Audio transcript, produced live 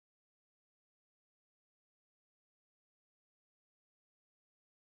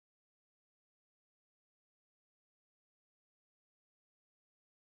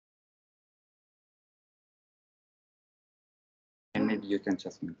maybe you can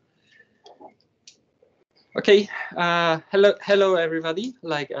just mute. Okay, hello everybody.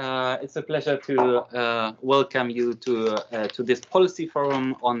 It's a pleasure to welcome you to this policy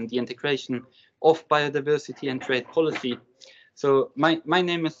forum on the integration of biodiversity and trade policy. So my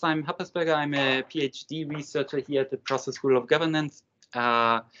name is Simon Happersberger. I'm a PhD researcher here at the Brussels School of Governance,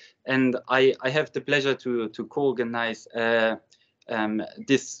 and I have the pleasure to co-organize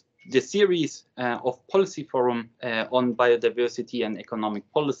this series of policy forum on biodiversity and economic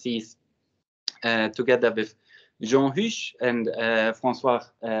policies. Together with Jean Huche and François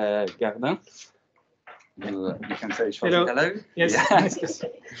Gardin. You can say hello. Yes. Yeah.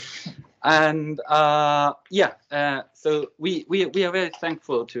 And so we are very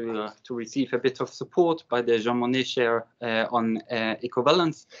thankful to receive a bit of support by the Jean Monnet Chair on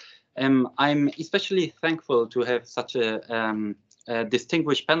ecovalence. I'm especially thankful to have such a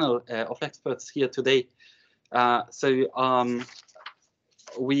distinguished panel of experts here today.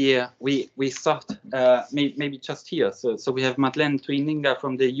 We start maybe just here. So we have Madeleine Tuininga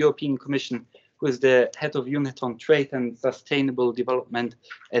from the European Commission, who is the head of unit on trade and sustainable development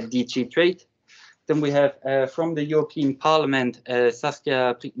at DG Trade. Then we have from the European Parliament,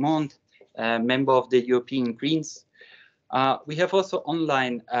 Saskia Brigmont, member of the European Greens. We have also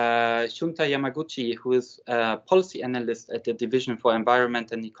online Shunta Yamaguchi, who is a policy analyst at the Division for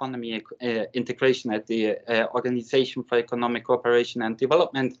Environment and Economy Integration at the Organization for Economic Cooperation and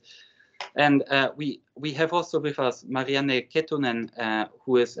Development. And we have also with us Marianne Kettunen,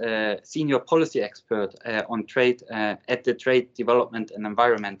 who is a senior policy expert on trade at the Trade Development and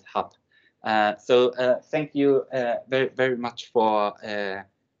Environment Hub. So thank you very, very much for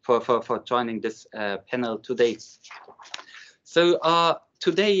joining this panel today. So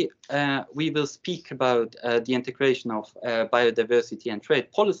today we will speak about the integration of biodiversity and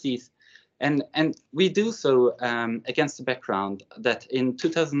trade policies, and we do so against the background that in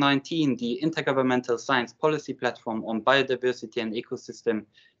 2019 the Intergovernmental Science Policy Platform on Biodiversity and Ecosystem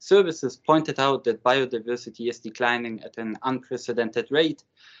Services pointed out that biodiversity is declining at an unprecedented rate,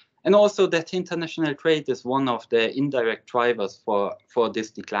 and also that international trade is one of the indirect drivers for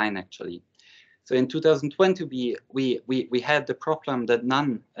this decline actually. So in 2020, we had the problem that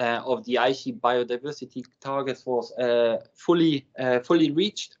none of the Aichi biodiversity targets was fully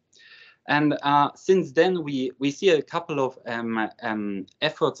reached, and since then we see a couple of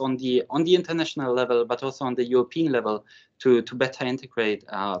efforts on the international level, but also on the European level to better integrate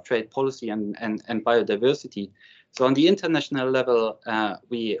trade policy and biodiversity. So on the international level,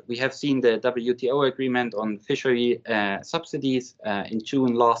 we have seen the WTO Agreement on Fisheries Subsidies in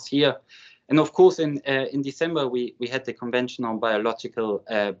June last year. And of course, in December, we had the Convention on Biological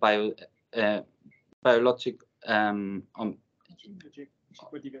Biodiversity.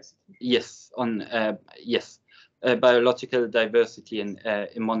 Yes, on biological diversity in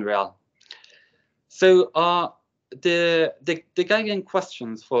Montreal. So the guiding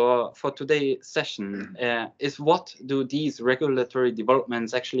questions for today's session is what do these regulatory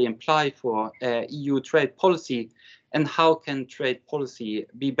developments actually imply for EU trade policy? And how can trade policy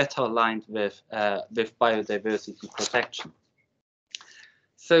be better aligned with biodiversity protection?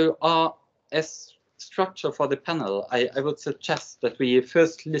 So as structure for the panel, I would suggest that we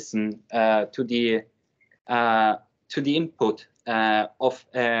first listen to the input of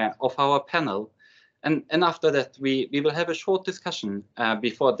our panel, and after that we will have a short discussion.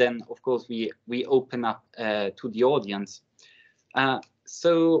 Before then, of course, we open up to the audience.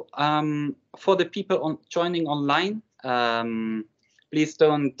 So for the people joining online, please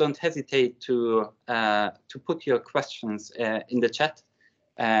don't hesitate to put your questions in the chat,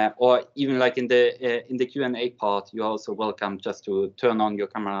 or even like in the Q&A part. You're also welcome just to turn on your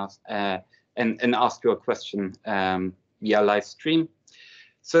cameras and ask your question via live stream.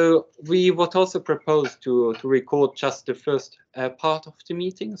 So we would also propose to record just the first part of the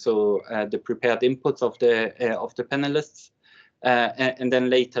meeting, so the prepared inputs of the panelists. And then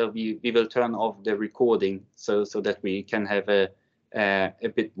later we will turn off the recording so that we can have a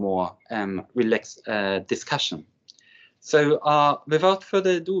bit more relaxed discussion. So without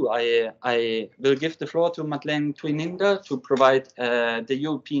further ado, I will give the floor to Madeleine Tuininga to provide the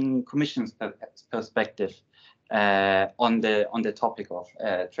European Commission's perspective on the topic of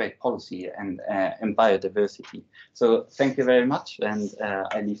trade policy and biodiversity. So thank you very much, and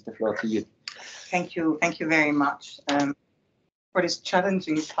I leave the floor to you. Thank you very much for this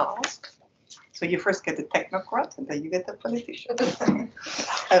challenging task. So you first get the technocrat, and then you get the politician.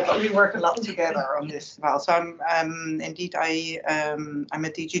 But we work a lot together on this. Well, so I'm at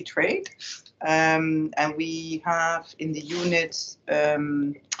DG Trade, and we have in the unit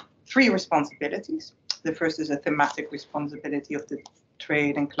 3 responsibilities. The first is a thematic responsibility of the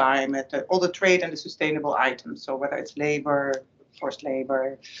trade and climate, all the trade and the sustainable items. So whether it's labor, forced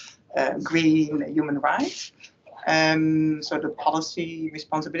labor, green, human rights. So the policy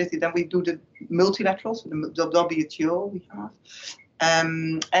responsibility. Then we do the multilateral, so the WTO we have.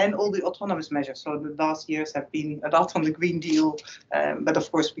 And all the autonomous measures. So the last years have been a lot on the Green Deal, but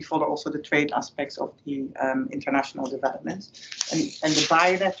of course we follow also the trade aspects of the international developments. And the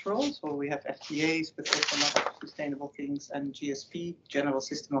bilateral, so we have FTAs, but also a lot of sustainable things, and GSP, General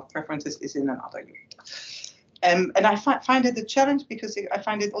System of Preferences, is in another unit. And I find it a challenge because I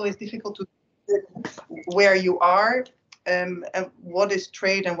find it always difficult to where you are. And what is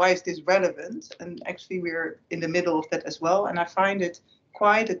trade and why is this relevant? And actually we're in the middle of that as well. And I find it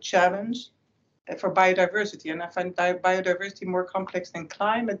quite a challenge for biodiversity. And I find biodiversity more complex than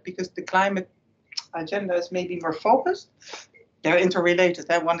climate because the climate agenda is maybe more focused. They're interrelated,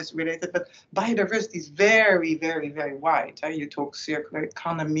 one is related, but biodiversity is very, very, very wide. You talk circular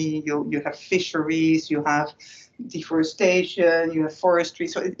economy, you have fisheries, you have deforestation, you have forestry.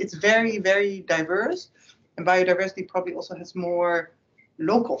 So it's very, very diverse. And biodiversity probably also has more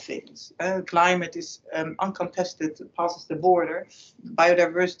local things. Climate is uncontested, passes the border.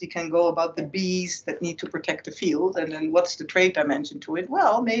 Biodiversity can go about the bees that need to protect the field. And then what's the trade dimension to it?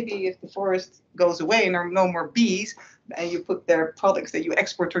 Well, maybe if the forest goes away and there are no more bees, and you put their products that you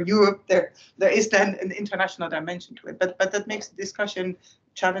export to Europe, there is then an international dimension to it. But that makes the discussion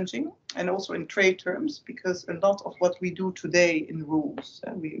challenging, and also in trade terms, because a lot of what we do today in rules,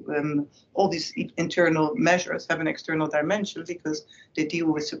 all these internal measures have an external dimension because they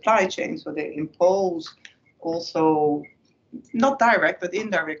deal with supply chains, so they impose also not direct but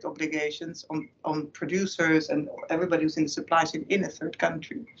indirect obligations on producers and everybody who's in the supply chain in a third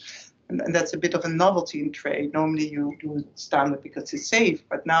country. And that's a bit of a novelty in trade. Normally you do standard because it's safe,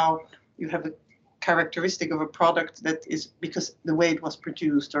 but now you have a characteristic of a product that is because the way it was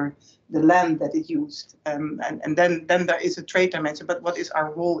produced or the land that it used. And then there is a trade dimension, but what is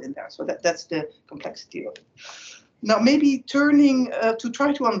our role in there? So that's the complexity of it. Now, maybe turning to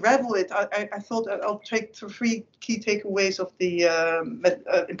try to unravel it, I thought I'll take three key takeaways of the,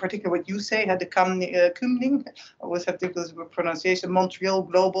 in particular what you say, had the Kumling, I always have difficulties with pronunciation, Montreal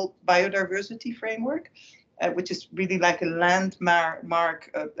Global Biodiversity Framework, which is really like a landmark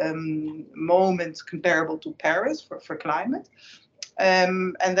moment comparable to Paris for climate.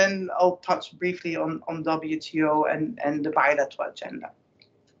 And then I'll touch briefly on WTO and the bilateral agenda.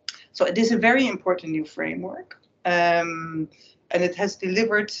 So it is a very important new framework. And it has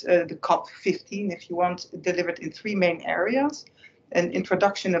delivered the COP15, if you want, delivered in three main areas. An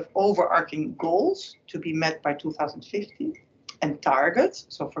introduction of overarching goals to be met by 2050 and targets.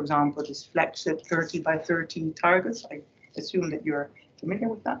 So, for example, this flagship 30 by 30 targets. I assume that you're familiar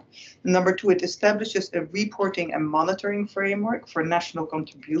with that. Number two, it establishes a reporting and monitoring framework for national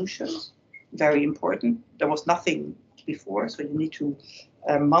contributions. Very important. There was nothing before, so you need to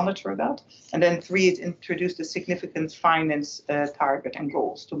monitor that. And then three, it introduced a significant finance target and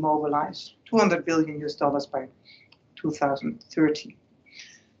goals to mobilize $200 billion by 2030.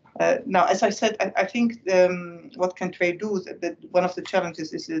 Now, as I said, I think what can trade do is that one of the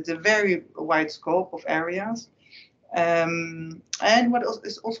challenges is it's a very wide scope of areas. And what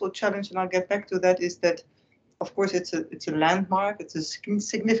is also a challenge, and I'll get back to that, is that, of course, it's a landmark, it's a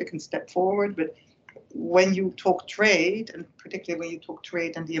significant step forward, but when you talk trade, and particularly when you talk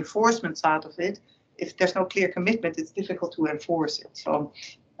trade and the enforcement side of it, if there's no clear commitment, it's difficult to enforce it. So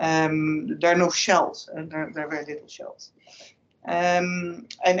there are no shells, and there are very little shells. And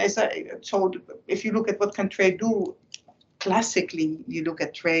as so if you look at what can trade do, classically, you look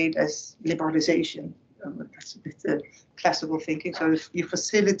at trade as liberalization. That's a bit classical thinking. So if you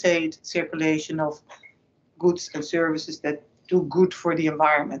facilitate circulation of goods and services that do good for the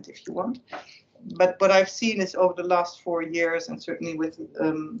environment, if you want. But what I've seen is over the last 4 years, and certainly with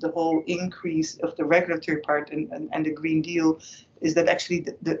the whole increase of the regulatory part and the Green Deal, is that actually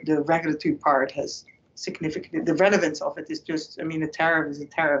the regulatory part has significantly, the relevance of it is just, I mean, a tariff is a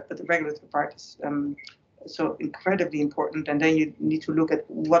tariff, but the regulatory part is so incredibly important. And then you need to look at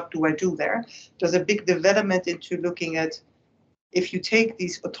what do I do there. There's a big development into looking at, if you take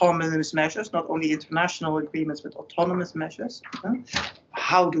these autonomous measures, not only international agreements, but autonomous measures,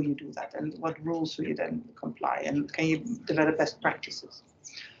 how do you do that? And what rules do you then comply? And can you develop best practices?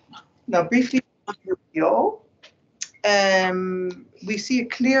 Now, briefly on WTO, we see a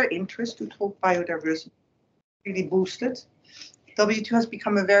clear interest to talk biodiversity, really boosted. WTO has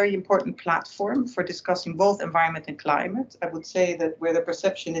become a very important platform for discussing both environment and climate. I would say that where the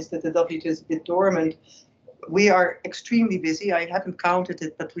perception is that the WTO is a bit dormant, we are extremely busy. I haven't counted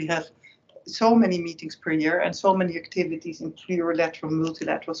it, but we have so many meetings per year and so many activities in plurilateral,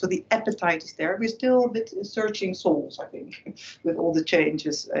 multilateral. So the appetite is there. We're still a bit searching souls, I think, with all the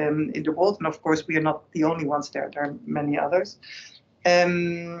changes in the world. And of course, we are not the only ones there. There are many others.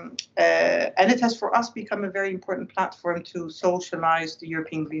 And it has for us become a very important platform to socialize the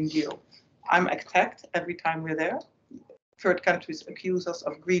European Green Deal. I'm attacked every time we're there. Third countries accuse us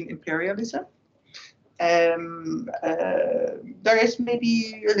of green imperialism. There is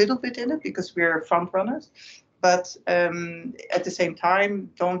maybe a little bit in it because we're front runners, but at the same time,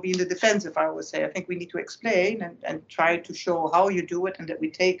 don't be in the defensive, I would say. I think we need to explain and try to show how you do it and that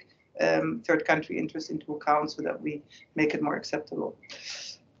we take third country interests into account so that we make it more acceptable.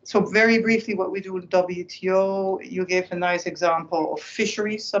 So very briefly, what we do in WTO, you gave a nice example of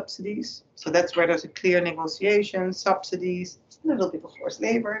fisheries subsidies. So that's where there's a clear negotiation, subsidies, a little bit of forced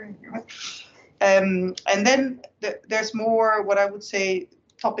labor. And then there's more, what I would say,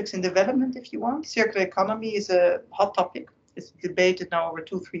 topics in development, if you want. Circular economy is a hot topic. It's debated now over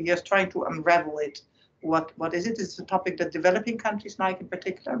 2-3 years, trying to unravel it. What is it? It's a topic that developing countries like in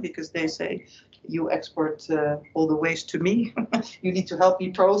particular, because they say, you export all the waste to me. You need to help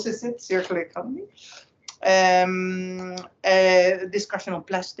me process it, circular economy. Discussion on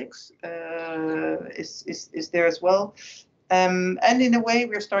plastics is there as well. And in a way,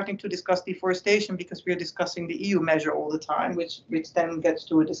 we're starting to discuss deforestation because we're discussing the EU measure all the time, which then gets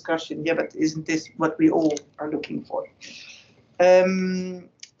to a discussion. Yeah, but isn't this what we all are looking for?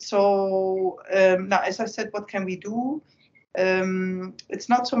 Now, as I said, what can we do? It's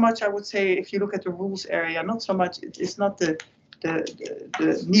not so much, I would say, if you look at the rules area, not so much, it's not the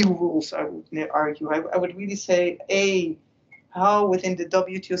new rules, I would argue. I would really say, how within the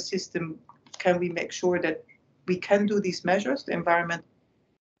WTO system can we make sure that we can do these measures, the environment,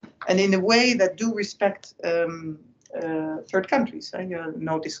 and in a way that do respect third countries,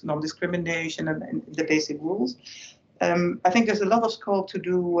 non-discrimination and the basic rules. I think there's a lot of scope to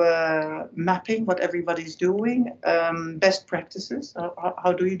do mapping what everybody's doing, best practices.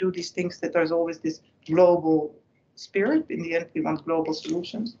 How do you do these things that there's always this global spirit? In the end, we want global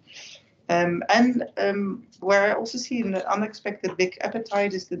solutions. Where I also see an unexpected big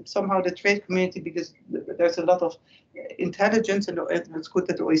appetite is somehow the trade community, because there's a lot of intelligence, and it's good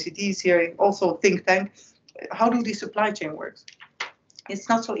that the OECD is here, also think tank. How do the supply chain work? It's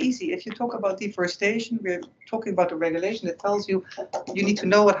not so easy. If you talk about deforestation, we're talking about a regulation that tells you you need to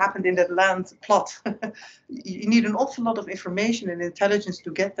know what happened in that land plot. You need an awful lot of information and intelligence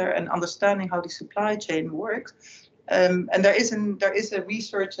to get there and understanding how the supply chain works. And there is a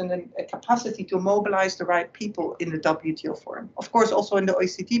research and a capacity to mobilize the right people in the WTO forum. Of course, also in the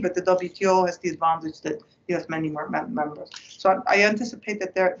OECD, but the WTO has the advantage that you have many more members. So I anticipate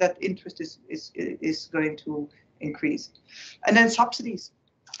that that interest is going to increase. And then subsidies.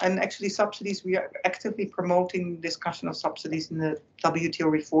 And actually subsidies, we are actively promoting discussion of subsidies in the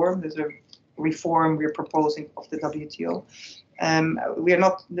WTO reform. There's a reform we're proposing of the WTO. We are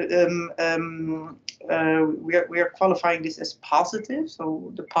not, we are qualifying this as positive.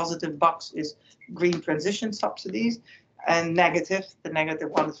 So the positive box is green transition subsidies, and negative, the negative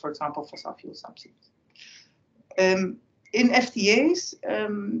one is, for example, fossil fuel subsidies. In FTAs,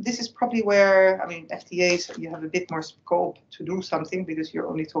 this is probably where, I mean, FTAs, you have a bit more scope to do something because you're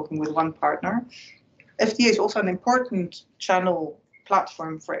only talking with one partner. FTA is also an important channel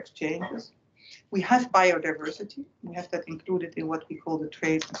platform for exchanges. We have biodiversity. We have that included in what we call the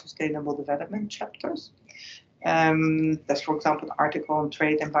trade and sustainable development chapters. That's, for example, an article on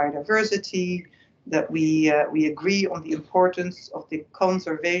trade and biodiversity, that we agree on the importance of the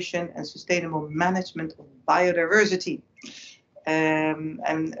conservation and sustainable management of biodiversity.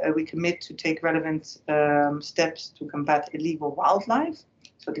 And we commit to take relevant steps to combat illegal wildlife.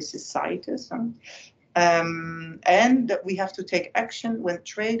 So this is CITES. And that we have to take action when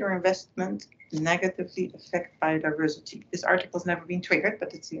trade or investment negatively affect biodiversity. This article has never been triggered,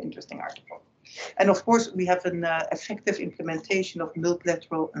 but it's an interesting article. And of course, we have an effective implementation of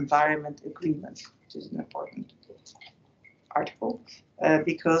multilateral environment agreements, which is an important article,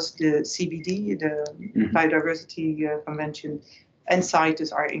 because the CBD, the Biodiversity Convention, and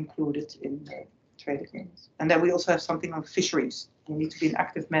CITES are included in the trade agreements. And then we also have something on fisheries. You need to be an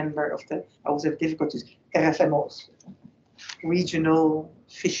active member of the, I always have difficulties, RFMOs, regional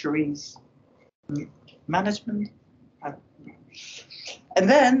fisheries management. And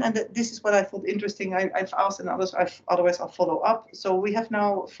then, and this is what I thought interesting, I've asked, and otherwise I'll follow up. So we have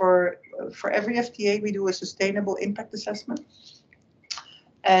now, for every FTA, we do a sustainable impact assessment.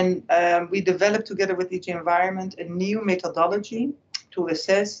 And we developed together with DG Environment a new methodology to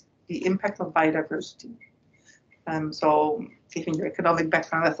assess the impact of biodiversity. So given your economic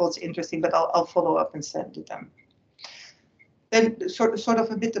background, I thought it's interesting, but I'll follow up and send it them. Then sort of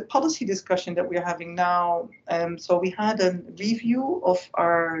a bit the policy discussion that we're having now. So we had a review of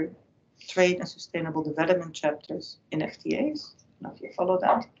our trade and sustainable development chapters in FTAs. Now, if you follow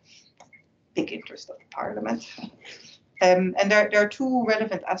that, big interest of the Parliament. And there are two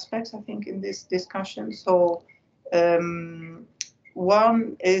relevant aspects, I think, in this discussion. So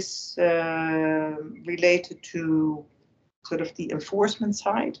one is related to sort of the enforcement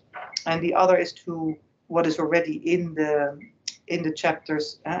side, and the other is to what is already in the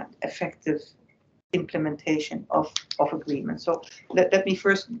chapters, effective implementation of agreements. So let me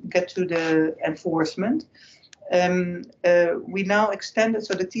first get to the enforcement. We now extended,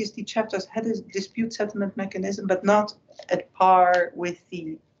 so the TSD chapters had a dispute settlement mechanism, but not at par with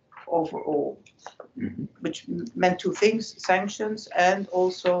the overall, which meant two things: sanctions and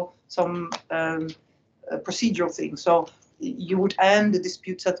also some procedural things. So you would end the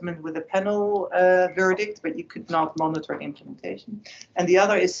dispute settlement with a panel verdict, but you could not monitor the implementation. And the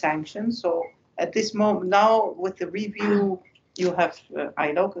other is sanctions. So at this moment now, with the review, you have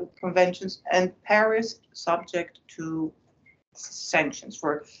ILO conventions and Paris subject to sanctions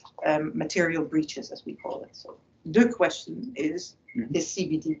for material breaches, as we call it. So the question is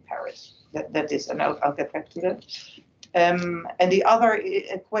CBD Paris? That is, and I'll get back to that. And the other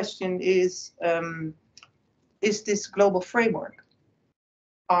question is this global framework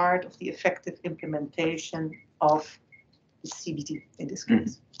part of the effective implementation of the CBD in this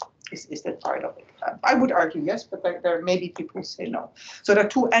case? Is that part of it? I would argue yes, but there may be people who say no. So there are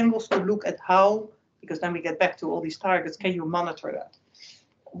two angles to look at how, because then we get back to all these targets, can you monitor that?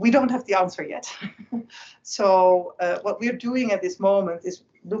 We don't have the answer yet. So what we're doing at this moment is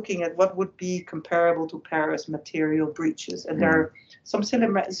looking at what would be comparable to Paris material breaches. And there are some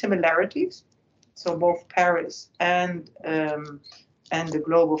similarities. So both Paris and the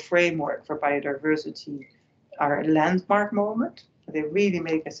global framework for biodiversity are a landmark moment. They really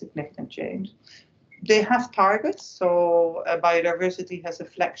make a significant change. They have targets. So biodiversity has a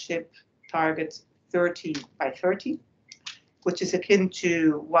flagship target 30 by 30, which is akin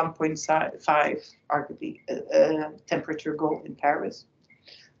to 1.5 arguably temperature goal in Paris.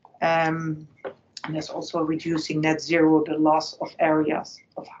 And there's also reducing net zero the loss of areas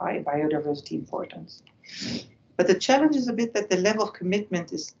of high biodiversity importance. But the challenge is a bit that the level of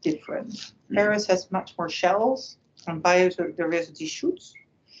commitment is different. Paris has much more shells and biodiversity shoots.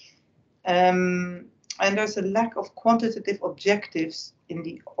 And there's a lack of quantitative objectives in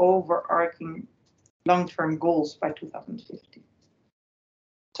the overarching long-term goals by 2050.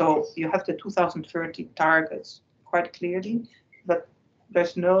 So you have the 2030 targets quite clearly, but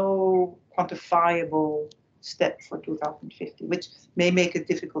there's no quantifiable step for 2050, which may make it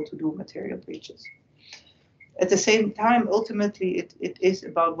difficult to do material breaches. At the same time, ultimately, it is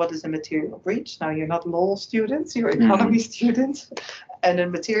about what is a material breach. Now, you're not law students, you're economy students, and a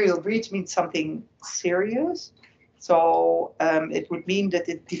material breach means something serious. So it would mean that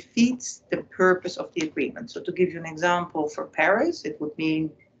it defeats the purpose of the agreement. So to give you an example, for Paris, it would mean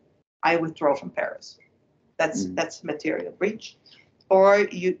I withdraw from Paris. That's material breach. Or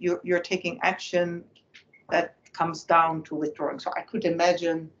you're taking action that comes down to withdrawing. So I could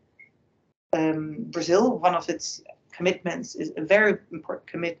imagine Brazil, one of its commitments is a very important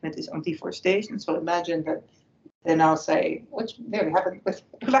commitment is on deforestation. So imagine that they now say, which nearly happened with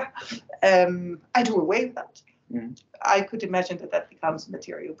I do away with that. I could imagine that becomes a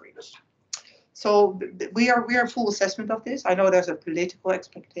material breach. So we are full assessment of this. I know there's a political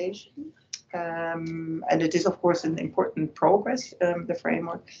expectation, and it is of course an important progress, the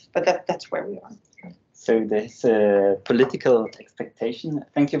framework, but that's where we are. So there's a political expectation.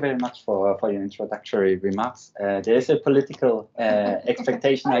 Thank you very much for your introductory remarks. There is a political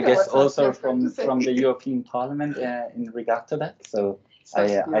expectation, I guess, also from the European Parliament in regard to that. So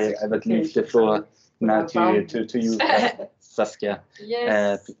I would leave the floor now to you, Saskia.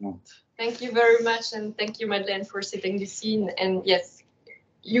 Yes. Thank you very much, and thank you, Madeleine, for setting the scene. And yes,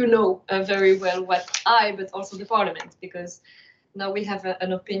 you know very well what but also the Parliament, because now we have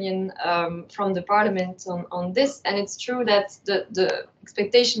an opinion from the Parliament on this, and it's true that the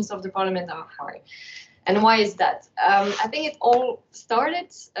expectations of the Parliament are high. And why is that? I think it all started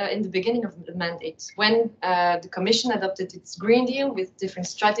in the beginning of the mandate, when the Commission adopted its Green Deal with different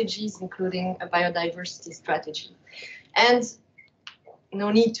strategies, including a biodiversity strategy. And no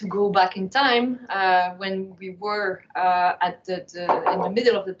need to go back in time when we were in the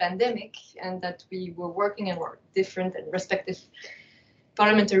middle of the pandemic, and that we were working in our different and respective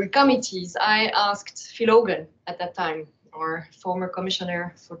parliamentary committees. I asked Phil Hogan at that time, our former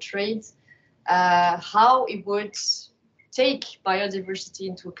Commissioner for Trade, how it would take biodiversity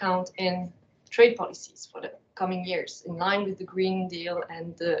into account in trade policies for the coming years, in line with the Green Deal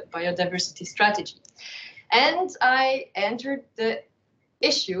and the Biodiversity Strategy. And I entered the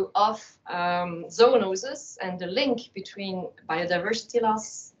issue of zoonoses and the link between biodiversity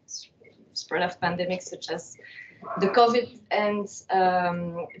loss, spread of pandemics such as the COVID, and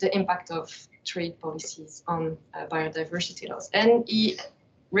the impact of trade policies on biodiversity loss. And he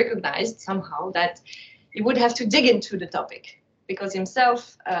recognized somehow that he would have to dig into the topic, because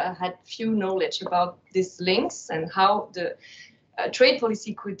himself had few knowledge about these links and how the trade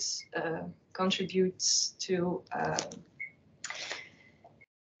policy could contribute to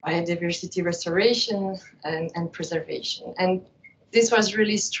biodiversity restoration and preservation. And this was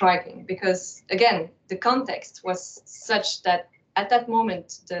really striking because, again, the context was such that at that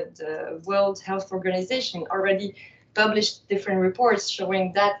moment, the World Health Organization already published different reports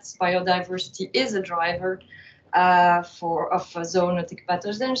showing that biodiversity is a driver of zoonotic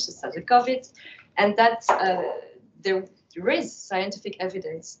pathogens, such as the COVID, and that there is scientific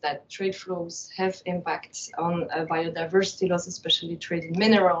evidence that trade flows have impacts on biodiversity loss, especially trade in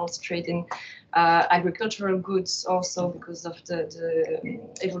minerals, trade in agricultural goods, also because of the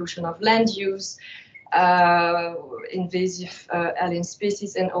evolution of land use, invasive alien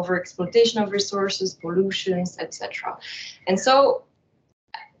species, and overexploitation of resources, pollutions, etc. And so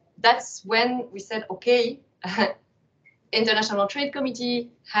that's when we said, okay, International Trade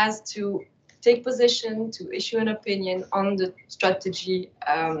Committee has to take position, to issue an opinion on the strategy,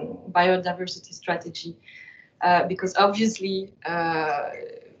 biodiversity strategy, because obviously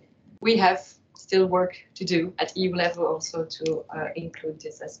we have still work to do at EU level also to include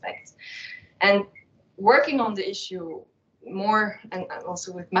this aspect. And working on the issue more, and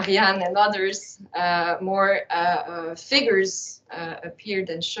also with Marianne and others, more figures appeared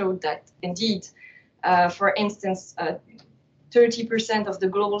and showed that indeed, for instance, 30% of the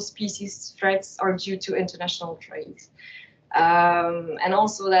global species threats are due to international trade. And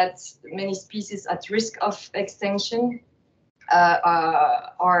also that many species at risk of extinction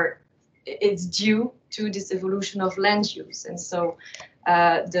it's due to this evolution of land use. And so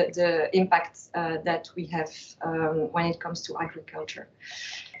the impact that we have when it comes to agriculture.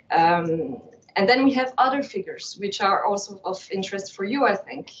 And then we have other figures, which are also of interest for you, I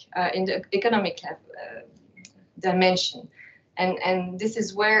think, in the economic dimension. And this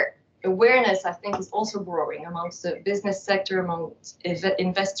is where awareness, I think, is also growing amongst the business sector, amongst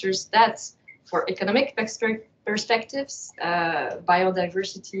investors, that for economic perspectives,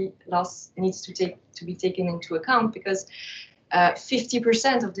 biodiversity loss needs to be taken into account, because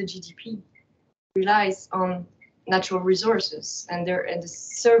 50% of the GDP relies on natural resources and the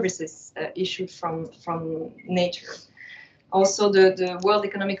services issued from nature. Also, the World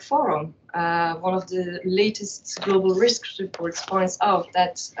Economic Forum, one of the latest global risk reports, points out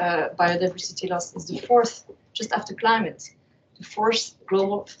that biodiversity loss is the fourth, just after climate, the fourth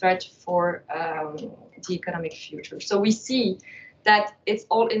global threat for the economic future. So we see that it's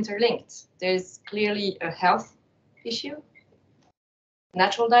all interlinked. There's clearly a health issue,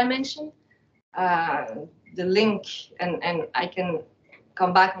 natural dimension, the link, and I can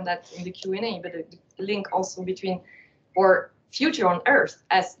come back on that in the Q&A, but the link also between our future on Earth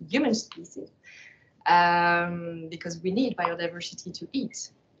as human species, because we need biodiversity to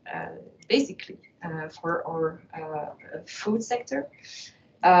eat, basically, for our food sector,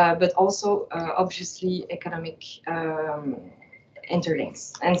 but also obviously economic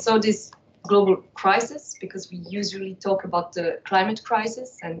interlinks. And so this global crisis, because we usually talk about the climate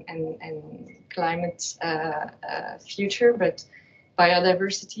crisis and climate future, but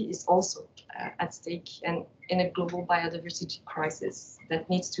biodiversity is also at stake, and in a global biodiversity crisis that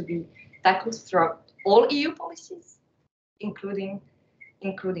needs to be tackled throughout all EU policies, including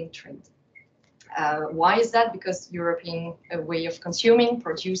trade. Why is that? Because European way of consuming,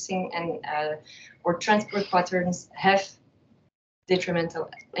 producing, and or transport patterns have detrimental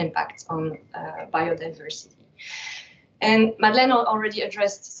impacts on biodiversity. And Madeleine already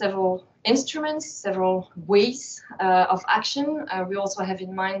addressed several instruments, several ways of action. We also have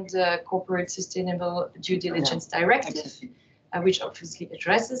in mind the Corporate Sustainable Due Diligence Directive, which obviously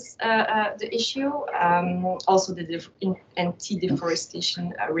addresses the issue. Also the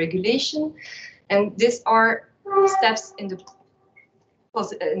anti-deforestation regulation. And these are steps in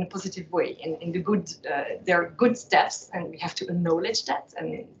a positive way, in the good, they are good steps, and we have to acknowledge that.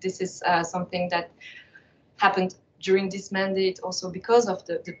 And this is something that happened during this mandate, also because of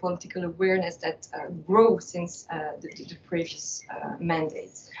the political awareness that grew since the previous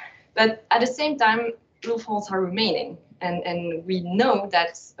mandates. But at the same time, loopholes are remaining, and we know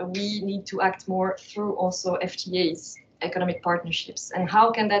that we need to act more through also FTAs, economic partnerships. And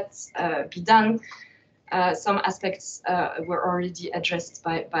how can that be done? Some aspects were already addressed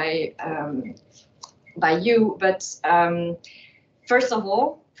by you, but first of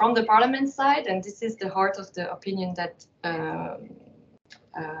all, from the Parliament side, and this is the heart of the opinion that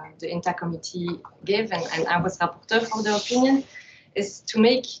the INTA committee gave, and I was rapporteur for the opinion, is to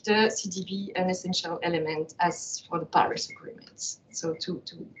make the CDB an essential element as for the Paris Agreement. So to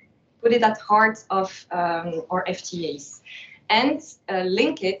put it at heart of our FTAs and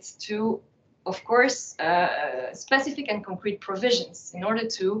link it to, of course, specific and concrete provisions in order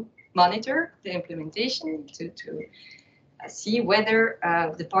to monitor the implementation, to see whether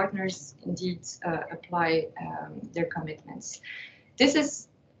the partners indeed apply their commitments. This is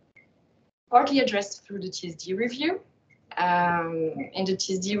partly addressed through the TSD review. In the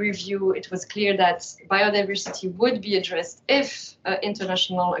TSD review, it was clear that biodiversity would be addressed if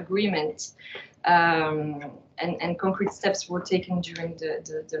international agreement and concrete steps were taken during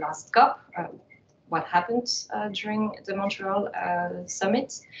the last COP, what happened during the Montreal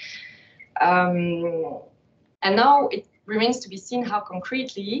summit. And now it remains to be seen how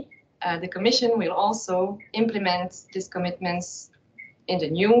concretely the Commission will also implement these commitments in the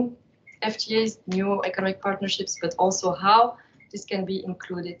new FTAs, new economic partnerships, but also how this can be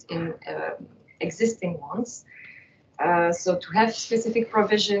included in existing ones. So to have specific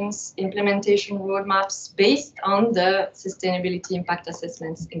provisions, implementation roadmaps based on the sustainability impact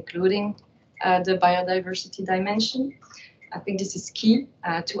assessments, including the biodiversity dimension. I think this is key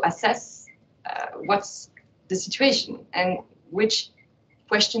to assess what's the situation and which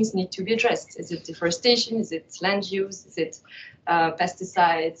questions need to be addressed. Is it deforestation? Is it land use? Is it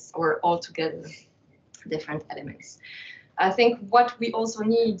pesticides, or altogether different elements? I think what we also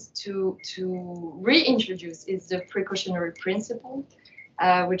need to reintroduce is the precautionary principle,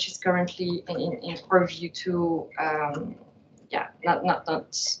 which is currently in purview to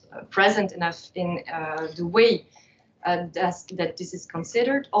not present enough in the way that this is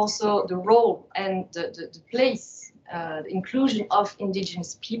considered. Also, the role and the place, the inclusion of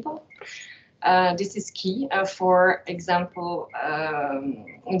indigenous people. This is key, for example,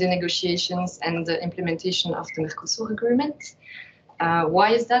 in the negotiations and the implementation of the Mercosur agreement.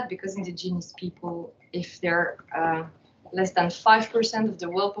 Why is that? Because indigenous people, if they're less than 5% of the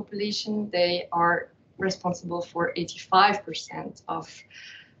world population, they are responsible for 80% of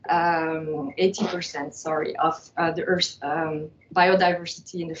the Earth's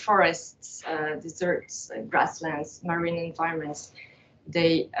biodiversity in the forests, deserts, grasslands, marine environments.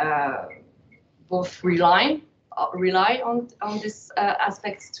 They both rely on these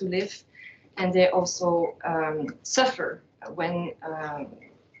aspects to live, and they also suffer when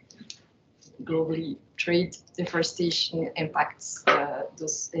globally trade deforestation impacts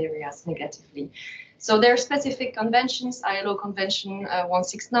those areas negatively. So there are specific conventions, ILO Convention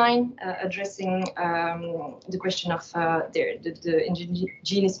 169, addressing the question of the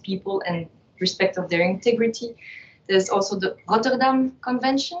indigenous people and respect of their integrity. There's also the Rotterdam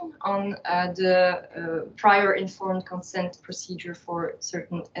Convention on the prior informed consent procedure for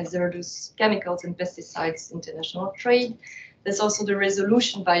certain hazardous chemicals and pesticides international trade. There's also the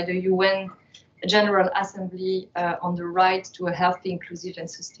resolution by the UN General Assembly on the right to a healthy, inclusive and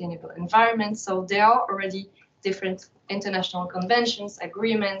sustainable environment. So there are already different international conventions,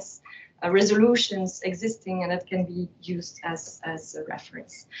 agreements, resolutions existing, and that can be used as a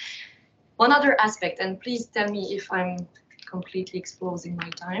reference. One other aspect, and please tell me if I'm completely exposing my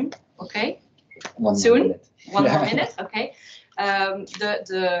time, okay? One more minute, okay.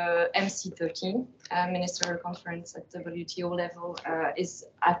 The MC13 Ministerial Conference at WTO level is,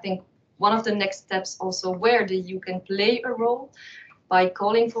 I think, one of the next steps also where the EU can play a role by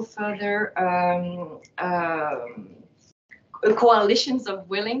calling for further coalitions of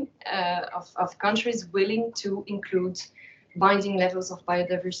of countries willing to include binding levels of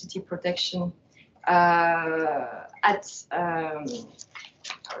biodiversity protection at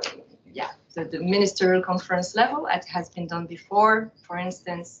the ministerial conference level. It has been done before, for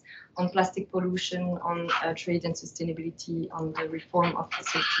instance, on plastic pollution, on trade and sustainability, on the reform of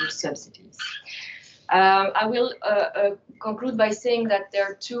Fisheries Subsidies. I will conclude by saying that there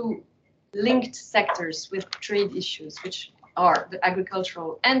are two linked sectors with trade issues, which are the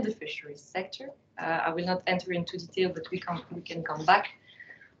agricultural and the fisheries sector. I will not enter into detail, but we can come back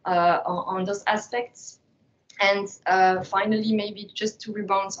on those aspects. And finally, maybe just to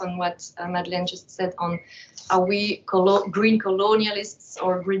rebound on what Madeleine just said on, are we green colonialists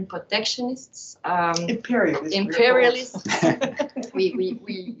or green protectionists? Imperialists.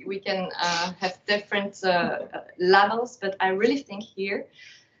 we can have different levels, but I really think here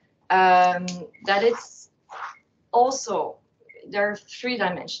that it's also, there are three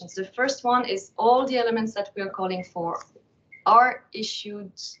dimensions. The first one is all the elements that we are calling for are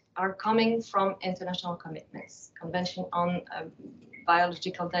coming from international commitments, Convention on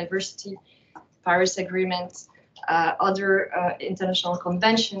Biological Diversity, Paris Agreement, other international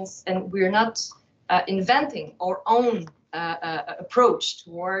conventions, and we're not inventing our own approach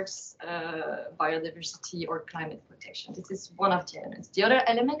towards biodiversity or climate protection. This is one of the elements. The other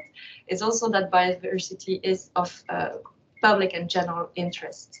element is also that biodiversity is of public and general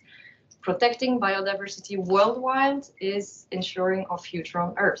interest. Protecting biodiversity worldwide is ensuring our future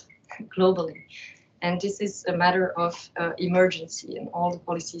on Earth globally. And this is a matter of emergency, and all the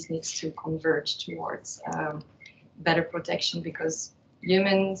policies need to converge towards better protection, because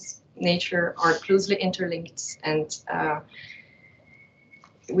humans, nature are closely interlinked, and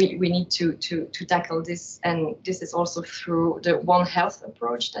we need to tackle this. And this is also through the One Health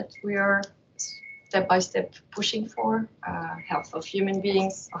approach that we are step by step pushing for. Health of human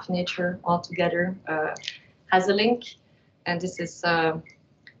beings, of nature, all together has a link. And this is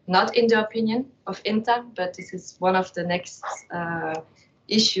not in the opinion of INTA, but this is one of the next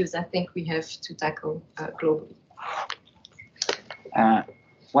issues I think we have to tackle globally.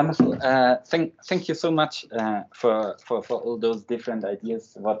 Wonderful. Thank you so much for all those different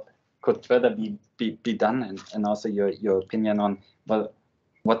ideas, what could further be done, and also your opinion on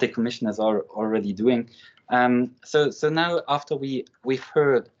what the Commission is already doing. So now, after we've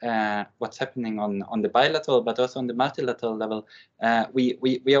heard what's happening on the bilateral, but also on the multilateral level,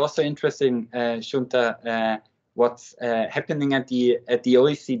 we are also interested in, Shunta, what's happening at the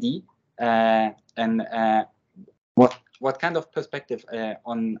OECD, and what kind of perspective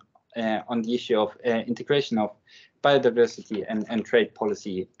on the issue of integration of biodiversity and trade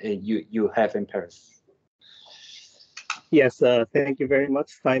policy you have in Paris. Yes, thank you very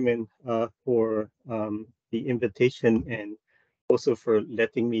much, Simon, for the invitation, and also for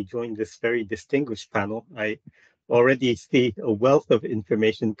letting me join this very distinguished panel. I already see a wealth of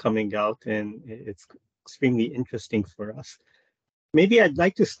information coming out, and it's extremely interesting for us. Maybe I'd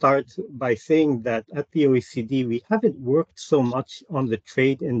like to start by saying that at the OECD, we haven't worked so much on the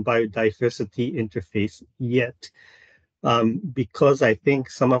trade and biodiversity interface yet, because I think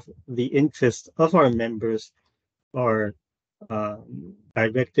some of the interests of our members are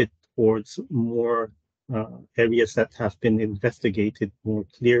directed towards more areas that have been investigated more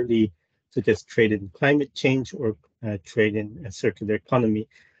clearly, such as trade in climate change or trade in a circular economy.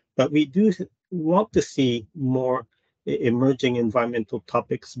 But we do want to see more emerging environmental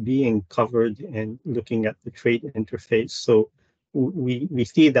topics being covered and looking at the trade interface. So we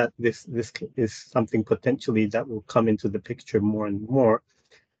see that this is something potentially that will come into the picture more and more.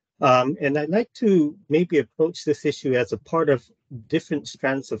 And I'd like to maybe approach this issue as a part of different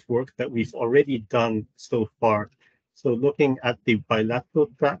strands of work that we've already done so far. So looking at the bilateral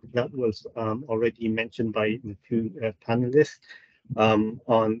track that was already mentioned by the two panelists,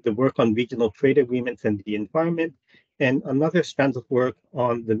 on the work on regional trade agreements and the environment, and another strand of work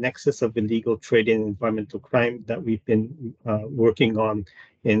on the nexus of illegal trade and environmental crime that we've been working on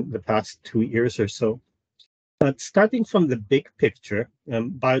in the past 2 years or so. But starting from the big picture,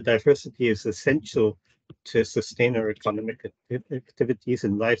 biodiversity is essential to sustain our economic activities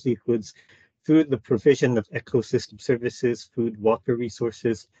and livelihoods through the provision of ecosystem services, food, water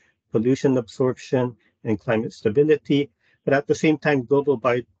resources, pollution absorption, and climate stability. But at the same time, global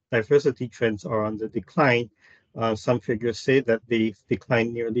biodiversity trends are on the decline. Some figures say that they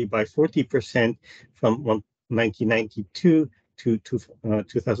declined nearly by 40% from 1992 to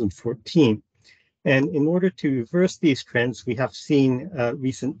 2014. And in order to reverse these trends, we have seen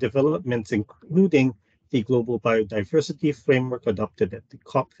recent developments, including the Global Biodiversity Framework adopted at the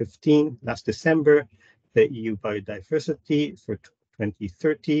COP15 last December, the EU Biodiversity for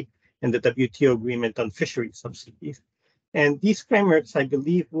 2030, and the WTO Agreement on Fisheries Subsidies. And these frameworks, I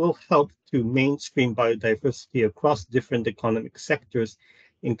believe, will help to mainstream biodiversity across different economic sectors,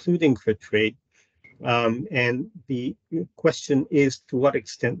 including for trade. And the question is to what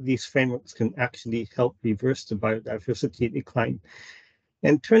extent these frameworks can actually help reverse the biodiversity decline.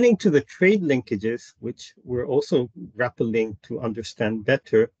 And turning to the trade linkages, which we're also grappling to understand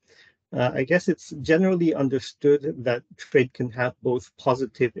better, I guess it's generally understood that trade can have both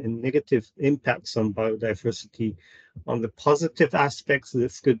positive and negative impacts on biodiversity. On the positive aspects,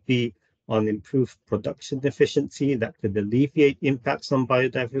 this could be on improved production efficiency that could alleviate impacts on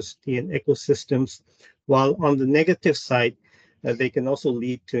biodiversity and ecosystems, while on the negative side, they can also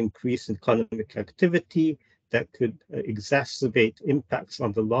lead to increased economic activity that could exacerbate impacts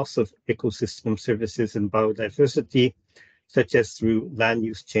on the loss of ecosystem services and biodiversity, such as through land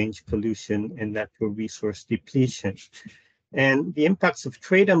use change, pollution, and natural resource depletion. And the impacts of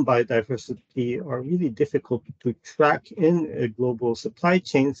trade on biodiversity are really difficult to track in global supply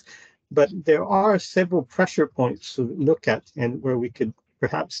chains, but there are several pressure points to look at and where we could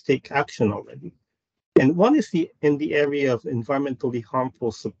perhaps take action already. And one is in the area of environmentally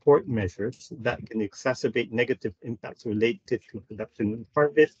harmful support measures that can exacerbate negative impacts related to production and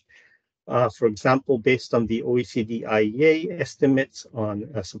harvest. For example, based on the OECD IEA estimates on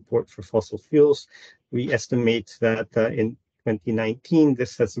support for fossil fuels, we estimate that in 2019,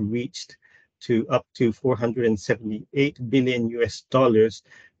 this has reached to up to $478 billion US,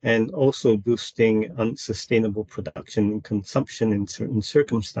 and also boosting unsustainable production and consumption in certain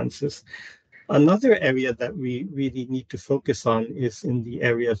circumstances. Another area that we really need to focus on is in the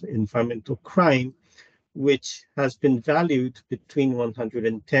area of environmental crime, which has been valued between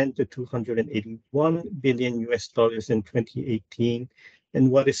 110 to 281 billion US in 2018.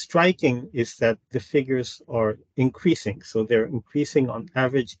 And what is striking is that the figures are increasing. So they're increasing on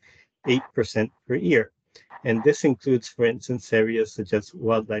average 8% per year. And this includes, for instance, areas such as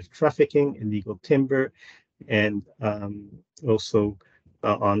wildlife trafficking, illegal timber, and also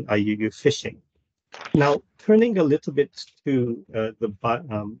on IUU fishing. Now, turning a little bit to the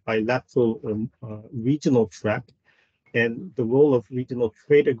bilateral regional track and the role of regional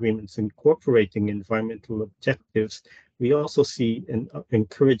trade agreements incorporating environmental objectives, we also see an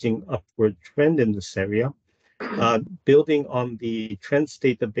encouraging upward trend in this area. Building on the trends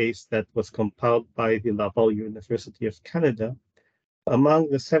database that was compiled by the Laval University of Canada, among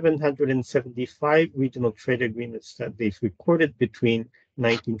the 775 regional trade agreements that they've recorded between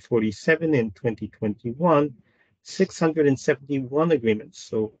 1947 and 2021, 671 agreements,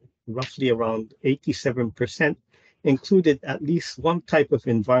 so roughly around 87%, included at least one type of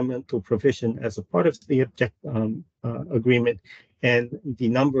environmental provision as a part of the agreement, and the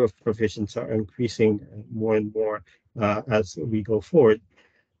number of provisions are increasing more and more as we go forward.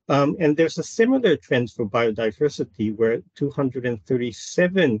 And there's a similar trend for biodiversity where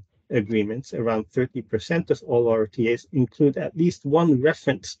 237 agreements, around 30% of all RTAs, include at least one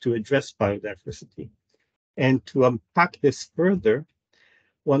reference to address biodiversity. And to unpack this further,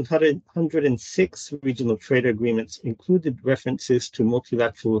 106 regional trade agreements included references to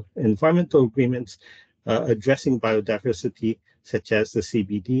multilateral environmental agreements addressing biodiversity, such as the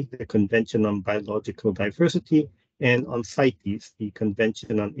CBD, the Convention on Biological Diversity, and on CITES, the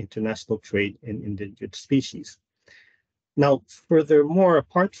Convention on International Trade in Endangered Species. Now, furthermore,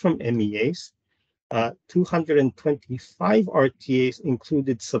 apart from MEAs, 225 RTAs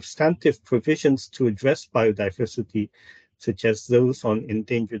included substantive provisions to address biodiversity, such as those on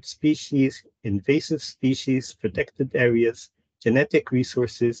endangered species, invasive species, protected areas, genetic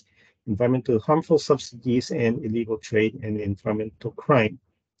resources, environmental harmful subsidies, and illegal trade and environmental crime.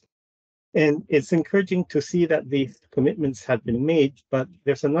 And it's encouraging to see that these commitments have been made, but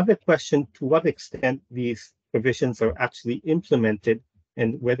there's another question: to what extent these provisions are actually implemented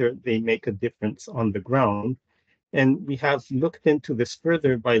and whether they make a difference on the ground. And we have looked into this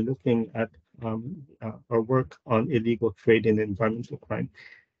further by looking at our work on illegal trade and environmental crime.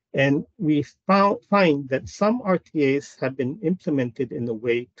 And we find that some RTAs have been implemented in a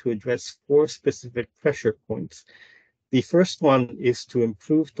way to address 4 specific pressure points. The first one is to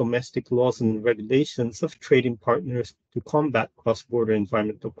improve domestic laws and regulations of trading partners to combat cross-border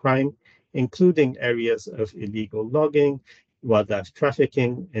environmental crime, including areas of illegal logging, wildlife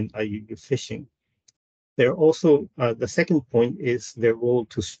trafficking, and IUU fishing. They're also, the second point is their role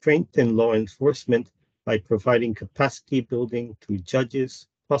to strengthen law enforcement by providing capacity building to judges,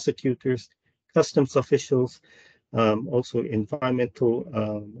 prosecutors, customs officials, also environmental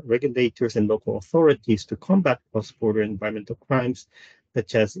regulators and local authorities to combat cross-border environmental crimes,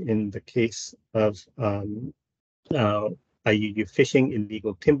 such as in the case of IUU fishing,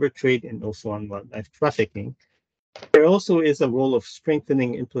 illegal timber trade, and also on wildlife trafficking. There also is a role of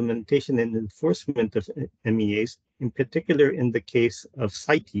strengthening implementation and enforcement of MEAs, in particular in the case of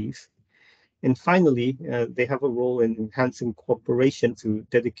CITES. And finally, they have a role in enhancing cooperation through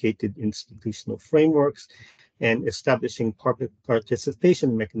dedicated institutional frameworks and establishing public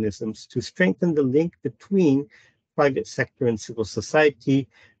participation mechanisms to strengthen the link between private sector and civil society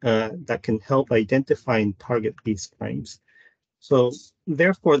that can help identify and target these crimes. So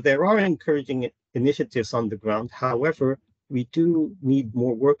therefore, there are encouraging initiatives on the ground. However, we do need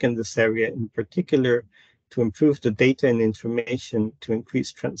more work in this area, in particular to improve the data and information to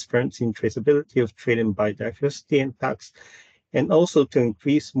increase transparency and traceability of trade and biodiversity impacts, and also to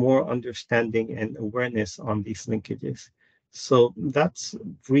increase more understanding and awareness on these linkages. So that's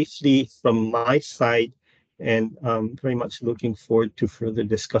briefly from my side, and very much looking forward to further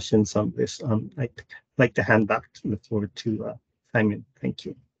discussions on this. I'd like to hand back the floor to Simon. Thank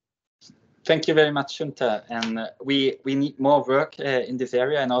you. Thank you very much, Shunta. And we need more work in this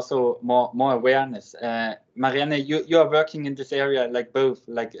area, and also more awareness. Marianne, you are working in this area, like both,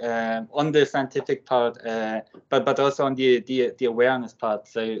 like on the scientific part, but also on the awareness part.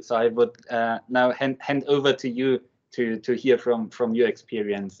 So I would now hand over to you to hear from your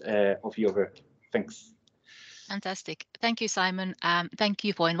experience of your work. Thanks. Fantastic. Thank you, Simon. Thank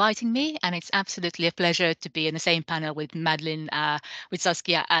you for inviting me. And it's absolutely a pleasure to be in the same panel with Madeleine, with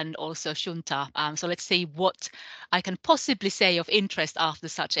Saskia, and also Shunta. So let's see what I can possibly say of interest after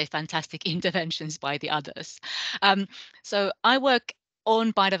such a fantastic interventions by the others. So I work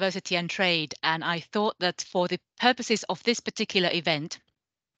on biodiversity and trade, and I thought that for the purposes of this particular event,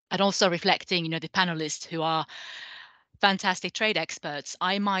 and also reflecting, the panelists who are fantastic trade experts,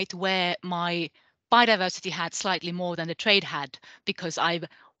 I might wear my biodiversity hat slightly more than the trade hat, because I've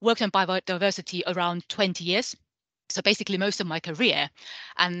worked on biodiversity around 20 years. So basically most of my career,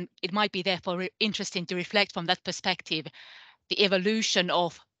 and it might be therefore interesting to reflect from that perspective, the evolution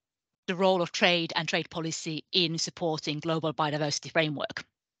of the role of trade and trade policy in supporting global biodiversity framework.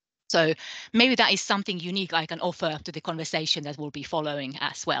 So maybe that is something unique I can offer to the conversation that will be following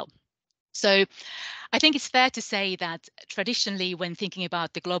as well. So I think it's fair to say that traditionally, when thinking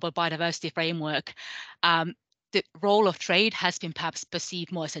about the global biodiversity framework, the role of trade has been perhaps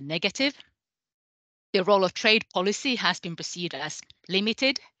perceived more as a negative. The role of trade policy has been perceived as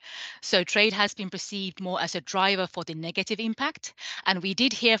limited. So trade has been perceived more as a driver for the negative impact. And we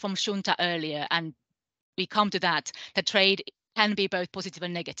did hear from Shunta earlier, and we come to that trade can be both positive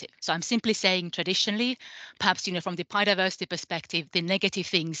and negative. So I'm simply saying traditionally, perhaps, from the biodiversity perspective, the negative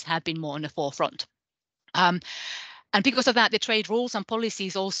things have been more on the forefront. And because of that, the trade rules and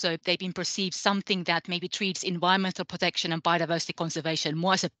policies also, they've been perceived something that maybe treats environmental protection and biodiversity conservation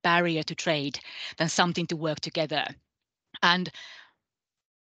more as a barrier to trade than something to work together. And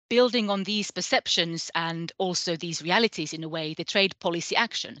building on these perceptions and also these realities in a way, the trade policy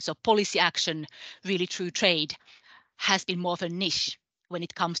action, so policy action really through trade, has been more of a niche when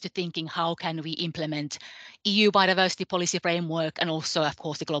it comes to thinking how can we implement EU Biodiversity Policy Framework and also, of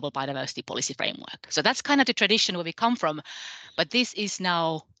course, the Global Biodiversity Policy Framework. So that's kind of the tradition where we come from, but this is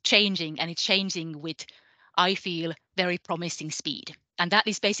now changing, and it's changing with, I feel, very promising speed. And that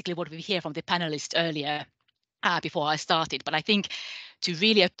is basically what we hear from the panelists earlier before I started. But I think to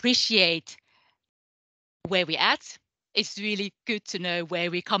really appreciate where we're at, it's really good to know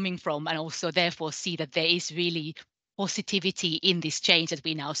where we're coming from, and also therefore see that there is really positivity in this change that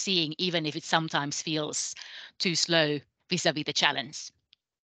we're now seeing, even if it sometimes feels too slow vis-a-vis the challenge.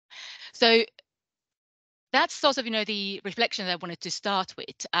 So that's sort of, the reflection that I wanted to start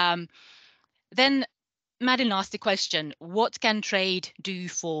with. Then Madeleine asked the question, what can trade do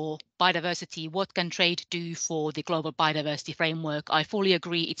for biodiversity? What can trade do for the Global Biodiversity Framework? I fully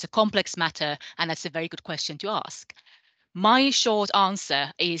agree, it's a complex matter, and that's a very good question to ask. My short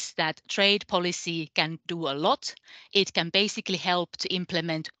answer is that trade policy can do a lot. It can basically help to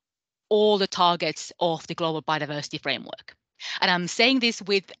implement all the targets of the Global Biodiversity Framework. And I'm saying this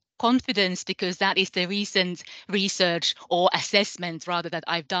with confidence because that is the recent research or assessment rather that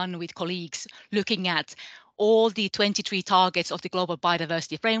I've done with colleagues looking at all the 23 targets of the Global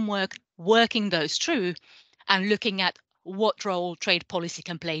Biodiversity Framework, working those through and looking at what role trade policy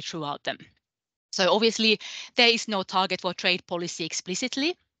can play throughout them. So obviously, there is no target for trade policy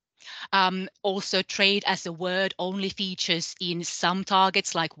explicitly. Also, trade as a word only features in some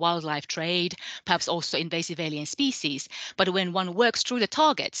targets like wildlife trade, perhaps also invasive alien species. But when one works through the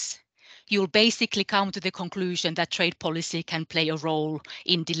targets, you'll basically come to the conclusion that trade policy can play a role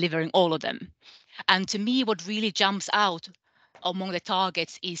in delivering all of them. And to me, what really jumps out among the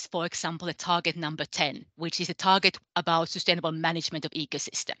targets is, for example, the target number 10, which is a target about sustainable management of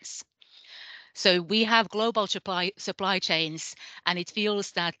ecosystems. So we have global supply chains, and it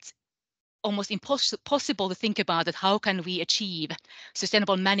feels that almost impossible to think about that how can we achieve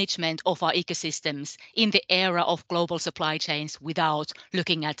sustainable management of our ecosystems in the era of global supply chains without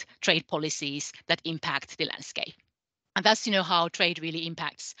looking at trade policies that impact the landscape. And that's how trade really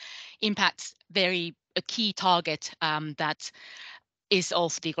impacts very a key target that is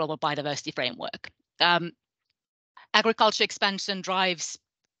of the Global Biodiversity Framework. Agriculture expansion drives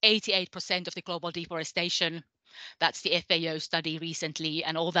 88% of the global deforestation. That's the FAO study recently,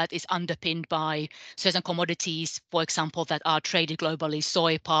 and all that is underpinned by certain commodities, for example, that are traded globally,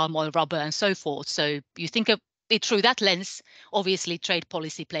 soy, palm oil, rubber, and so forth. So you think of it through that lens, obviously trade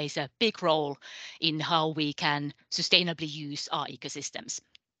policy plays a big role in how we can sustainably use our ecosystems.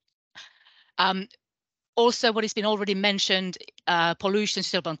 Also, what has been already mentioned, pollution,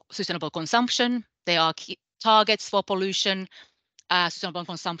 sustainable consumption. There are key targets for pollution, sustainable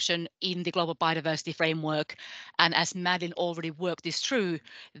consumption in the Global Biodiversity Framework. And as Madeline already worked this through,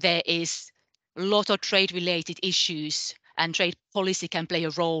 there is a lot of trade-related issues, and trade policy can play a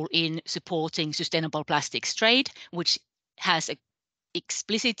role in supporting sustainable plastics trade, which has an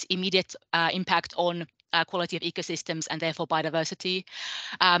explicit immediate impact on quality of ecosystems and therefore biodiversity.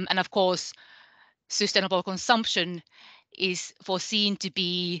 And of course, sustainable consumption is foreseen to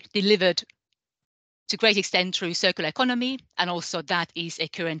be delivered to a great extent through circular economy, and also that is a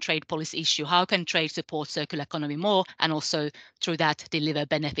current trade policy issue. How can trade support circular economy more, and also through that deliver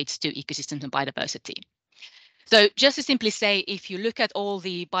benefits to ecosystems and biodiversity? So just to simply say, if you look at all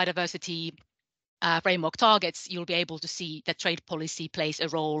the biodiversity framework targets, you'll be able to see that trade policy plays a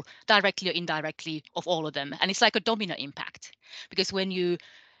role directly or indirectly of all of them. And it's like a domino impact, because when you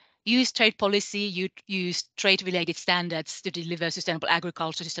use trade policy, you use trade-related standards to deliver sustainable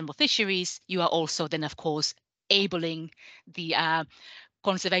agriculture, sustainable fisheries, you are also then, of course, enabling the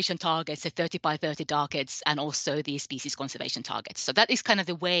conservation targets, the 30 by 30 targets, and also the species conservation targets. So that is kind of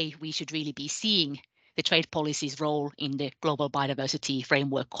the way we should really be seeing the trade policy's role in the Global Biodiversity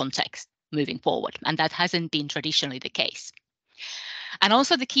Framework context moving forward. And that hasn't been traditionally the case. And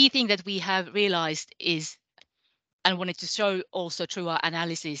also the key thing that we have realized is, and wanted to show also through our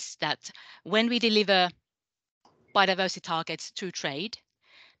analysis, that when we deliver biodiversity targets through trade,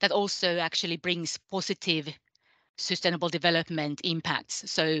 that also actually brings positive sustainable development impacts.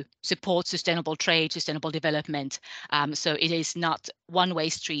 So support sustainable trade, sustainable development. So it is not one-way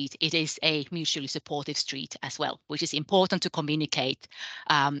street, it is a mutually supportive street as well, which is important to communicate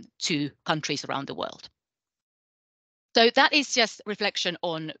to countries around the world. So that is just reflection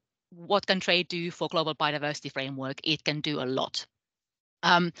on what can trade do for Global Biodiversity Framework. It can do a lot.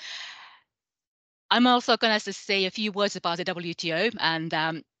 I'm also going to say a few words about the WTO,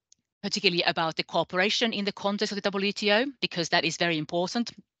 and particularly about the cooperation in the context of the WTO, because that is very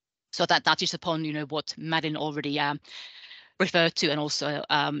important. So that touches upon, what Madeline already referred to, and also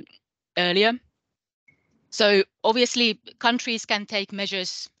earlier. So obviously, countries can take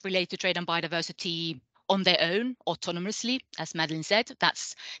measures related to trade and biodiversity on their own, autonomously, as Madeline said.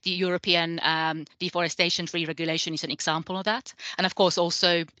 That's the European Deforestation-Free Regulation is an example of that. And of course,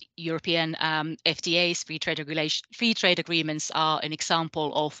 also European FTAs, free trade agreements, are an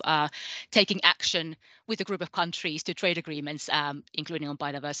example of taking action with a group of countries to trade agreements, including on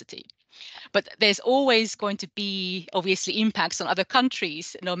biodiversity. But there's always going to be, obviously, impacts on other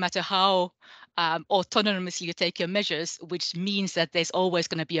countries, no matter how autonomously you take your measures, which means that there's always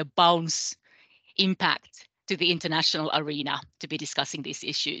going to be a bounce impact to the international arena to be discussing these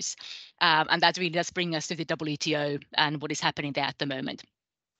issues. And that really does bring us to the WTO and what is happening there at the moment.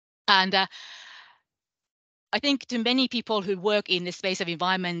 And I think to many people who work in the space of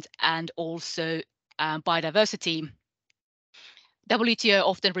environment and also biodiversity, WTO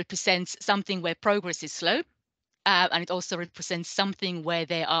often represents something where progress is slow, and it also represents something where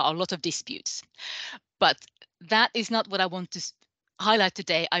there are a lot of disputes. But that is not what I want to highlight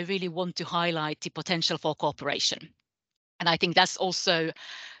today. I really want to highlight the potential for cooperation. And I think that's also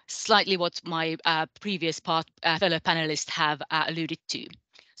slightly what my previous fellow panelists have alluded to.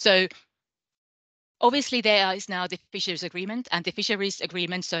 So obviously there is now the Fisheries Agreement, and the Fisheries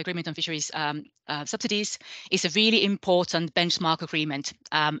Agreement, so Agreement on Fisheries Subsidies, is a really important benchmark agreement.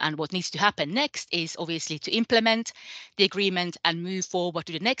 And what needs to happen next is obviously to implement the agreement and move forward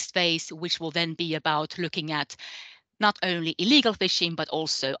to the next phase, which will then be about looking at not only illegal fishing, but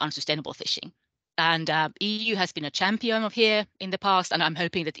also unsustainable fishing. And EU has been a champion of here in the past, and I'm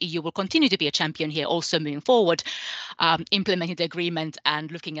hoping that EU will continue to be a champion here also moving forward, implementing the agreement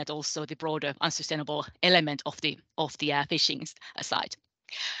and looking at also the broader unsustainable element of the fishing side.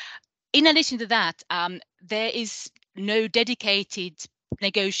 In addition to that, there is no dedicated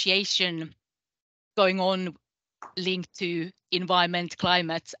negotiation going on linked to environment,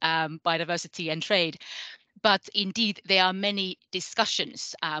 climate, biodiversity and trade. But indeed, there are many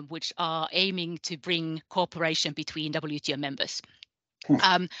discussions which are aiming to bring cooperation between WTO members.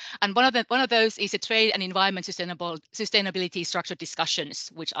 And one of those is the trade and environment sustainability structured discussions,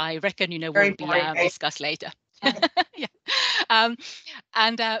 which I reckon will be discussed later. Yeah.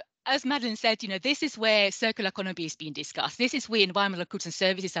 as Madeleine said, this is where circular economy is being discussed. This is where environmental goods and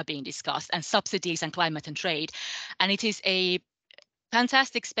services are being discussed, and subsidies and climate and trade. And it is a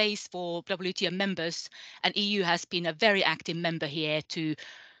fantastic space for WTO members, and EU has been a very active member here to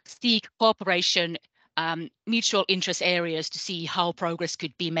seek cooperation, mutual interest areas to see how progress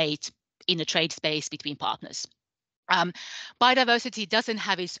could be made in a trade space between partners. Biodiversity doesn't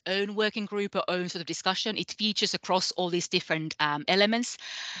have its own working group or own sort of discussion. It features across all these different elements.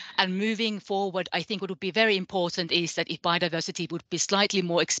 And moving forward, I think what would be very important is that if biodiversity would be slightly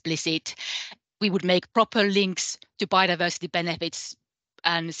more explicit, we would make proper links to biodiversity benefits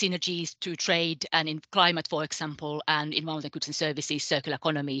and synergies to trade and in climate, for example, and environmental goods and services, circular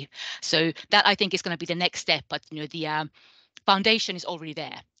economy. So that I think is going to be the next step. But the foundation is already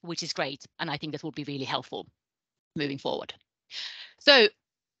there, which is great, and I think that will be really helpful moving forward. So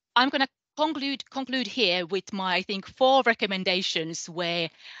I'm going to conclude here with my, I think, 4 recommendations where,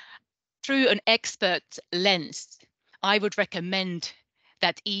 through an expert lens, I would recommend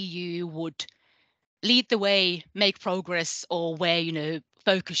that EU would lead the way, make progress, or where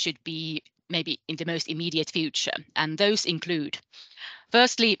focus should be maybe in the most immediate future. And those include,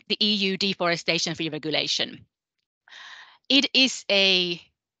 firstly, the EU deforestation-free regulation. It is a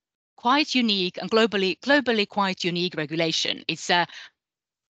quite unique and globally quite unique regulation. It's a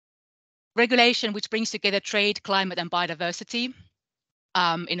regulation which brings together trade, climate, and biodiversity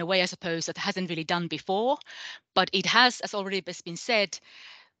in a way, I suppose, that hasn't really done before. But it has, as already has been said,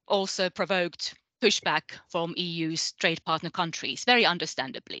 also provoked pushback from EU's trade partner countries, very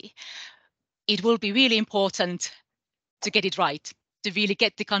understandably. It will be really important to get it right, to really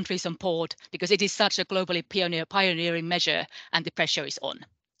get the countries on board, because it is such a globally pioneering measure and the pressure is on.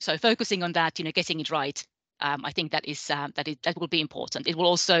 So focusing on that, getting it right, I think that will be important. It will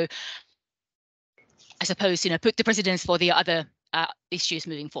also, I suppose, put the precedence for the other issues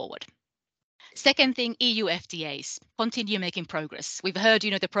moving forward. Second thing, EU FTAs, continue making progress. We've heard,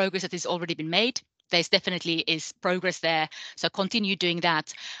 the progress that has already been made. There's definitely is progress there, so continue doing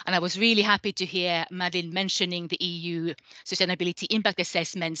that. And I was really happy to hear Madeleine mentioning the EU sustainability impact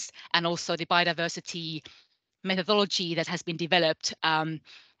assessments and also the biodiversity methodology that has been developed.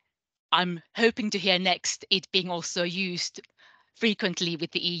 I'm hoping to hear next it being also used frequently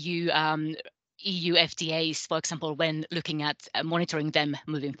with the EU FTAs, for example, when looking at monitoring them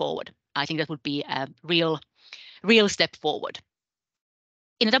moving forward. I think that would be a real step forward.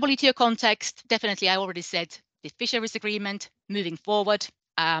 In a WTO context, definitely, I already said the Fisheries Agreement moving forward,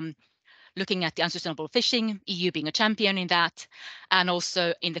 looking at the unsustainable fishing, EU being a champion in that, and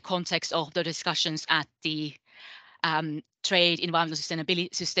also in the context of the discussions at the trade, environmental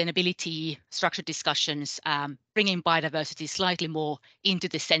sustainability structured discussions, bringing biodiversity slightly more into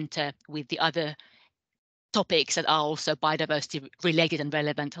the center with the other topics that are also biodiversity related and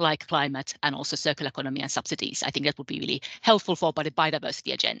relevant, like climate and also circular economy and subsidies. I think that would be really helpful for the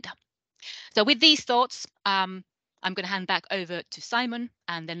biodiversity agenda. So with these thoughts, I'm going to hand back over to Simon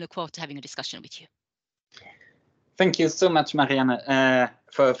and then look forward to having a discussion with you. Thank you so much, Marianne,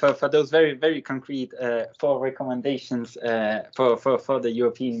 for those very, very concrete 4 recommendations for the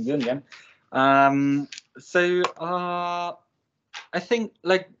European Union. I think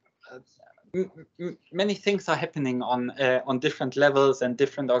many things are happening on different levels and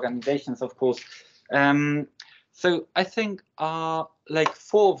different organizations, of course. So I think 4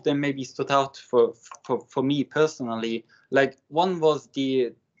 of them maybe stood out for me personally. One was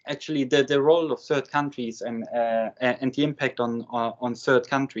actually the role of third countries and the impact on third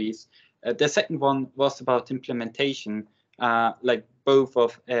countries. The second one was about implementation, both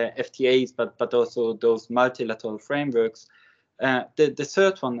of FTAs, but also those multilateral frameworks. The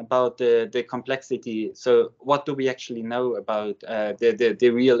third one about the complexity. So what do we actually know about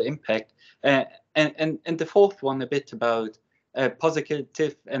the real impact? And the fourth one a bit about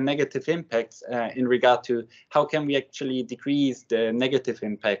positive and negative impacts in regard to how can we actually decrease the negative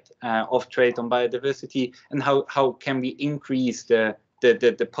impact of trade on biodiversity, and how can we increase the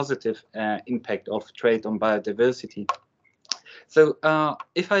positive impact of trade on biodiversity. So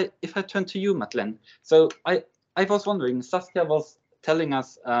if I turn to you, Madeleine, so I was wondering, Saskia was telling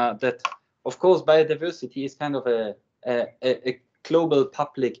us that, of course, biodiversity is kind of a global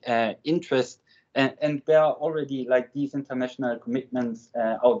public interest, and there are already these international commitments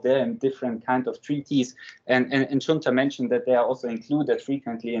out there in different kind of treaties, and Shunta mentioned that they are also included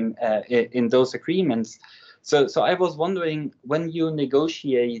frequently in those agreements. So I was wondering, when you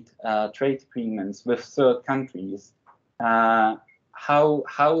negotiate trade agreements with third countries,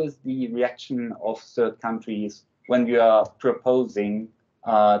 how is the reaction of third countries when you are proposing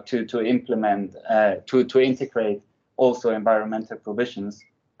to implement to integrate also environmental provisions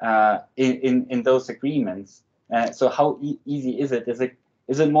in those agreements. So how easy is it?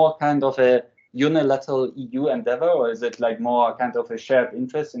 Is it more kind of a unilateral EU endeavor, or is it like more kind of a shared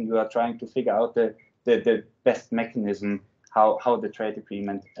interest, and you are trying to figure out the best mechanism how the trade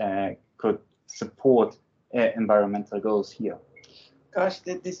agreement could support environmental goals here? Gosh,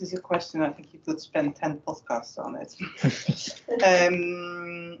 this is a question I think you could spend 10 podcasts on it.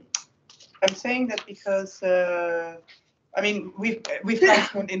 I'm saying that because I mean we've gone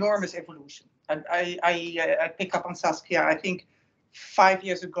through an enormous evolution, and I pick up on Saskia. I think 5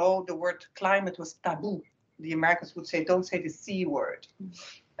 years ago the word climate was taboo. The Americans would say, "Don't say the C word."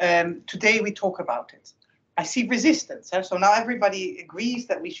 Today we talk about it. I see resistance. So now everybody agrees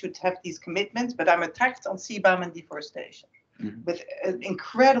that we should have these commitments, but I'm attacked on CBAM and deforestation. With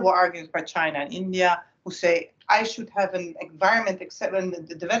incredible arguments by China and India, who say I should have an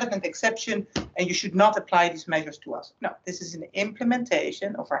the development exception, and you should not apply these measures to us. No, this is an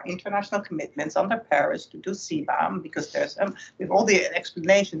implementation of our international commitments under Paris to do CBAM, because there's with all the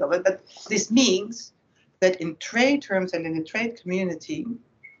explanations of it. But this means that in trade terms and in the trade community,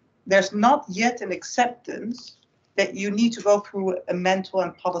 there's not yet an acceptance that you need to go through a mental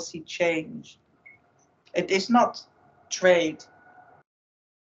and policy change. It is not trade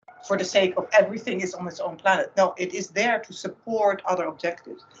for the sake of everything is on its own planet. No, it is there to support other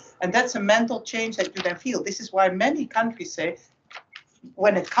objectives. And that's a mental change that you then feel. This is why many countries say,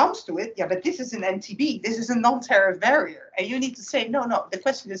 when it comes to it, yeah, but this is an NTB, this is a non-tariff barrier. And you need to say, no, the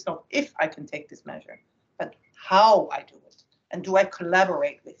question is not if I can take this measure, but how I do it. And do I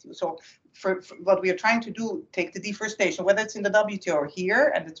collaborate with you? So for what we are trying to do, take the deforestation, whether it's in the WTO or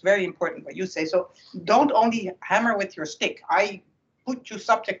here, and it's very important what you say. So don't only hammer with your stick. I put you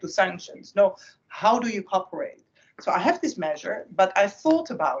subject to sanctions. No, how do you cooperate? So I have this measure, but I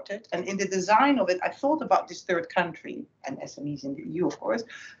thought about it. And in the design of it, I thought about this third country and SMEs in the EU, of course.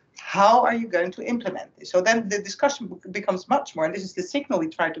 How are you going to implement this? So then the discussion becomes much more, and this is the signal we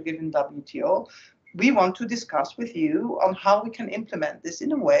try to give in WTO. We want to discuss with you on how we can implement this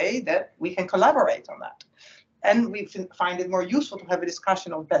in a way that we can collaborate on that. And we find it more useful to have a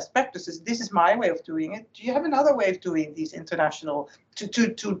discussion of best practices. This is my way of doing it. Do you have another way of doing these international,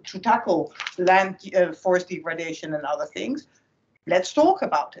 to tackle land forest degradation and other things? Let's talk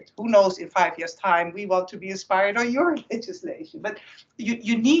about it. Who knows, in 5 years' time, we want to be inspired on your legislation. But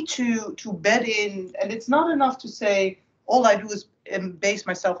you need to bed in, and it's not enough to say, all I do is base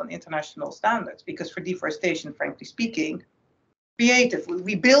myself on international standards, because for deforestation, frankly speaking, creative,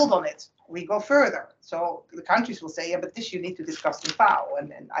 we build on it, we go further. So the countries will say, yeah, but this you need to discuss in FAO,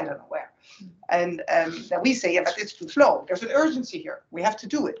 and I don't know where. And then we say, yeah, but it's too slow. There's an urgency here. We have to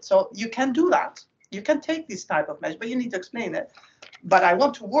do it. So you can do that. You can take this type of measure, but you need to explain it. But I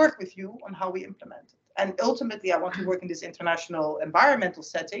want to work with you on how we implement it. And ultimately, I want to work in this international environmental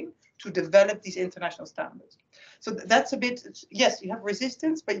setting to develop these international standards. So that's a bit, yes, you have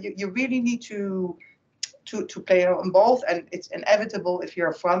resistance, but you really need to play on both. And it's inevitable if you're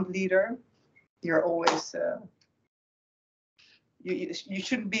a front leader, you're always, you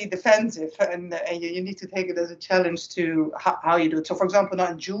shouldn't be defensive, and you need to take it as a challenge to how you do it. So for example, now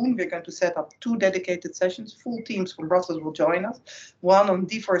in June, we're going to set up 2 dedicated sessions. Full teams from Brussels will join us, one on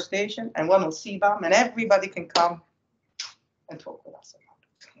deforestation and one on CBAM, and everybody can come and talk with us about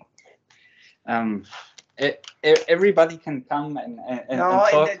it. Everybody can come and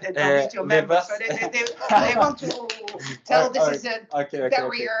talk with us. So they want to tell this is a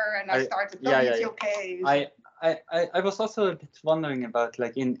barrier, and I started telling it's okay. I was also a bit wondering about,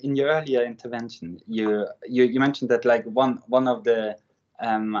 like, in your earlier intervention, you mentioned that, like, one of the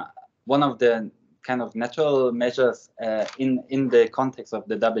kind of natural measures in the context of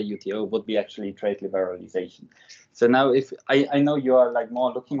the WTO would be actually trade liberalization. So now, if I know you are, like,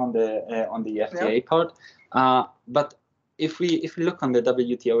 more looking on the FTA part, but if we look on the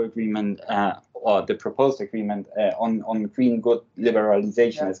WTO agreement or the proposed agreement on green good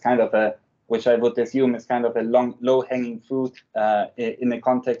liberalization, it's kind of a, which I would assume is kind of a low-hanging fruit in a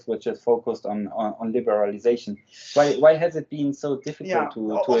context which is focused on liberalization. Why has it been so difficult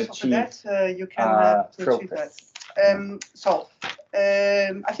to achieve you can progress? I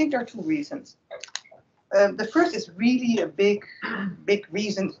think there are 2 reasons. The first is really a big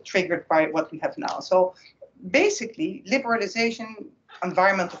reason triggered by what we have now. So basically, liberalization,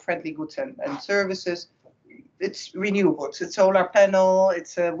 environmental friendly goods and services, it's renewables, it's solar panel,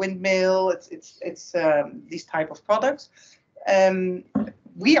 it's a windmill, it's these type of products.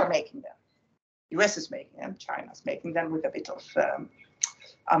 We are making them. US is making them, China's making them with a bit of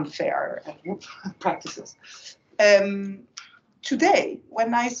unfair practices. Today,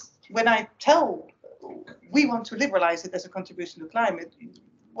 when I tell we want to liberalize it as a contribution to climate,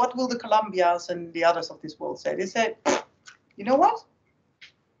 what will the Colombias and the others of this world say? They say, you know what?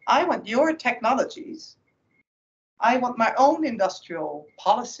 I want your technologies. I want my own industrial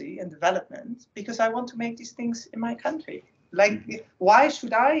policy and development because I want to make these things in my country. Like, why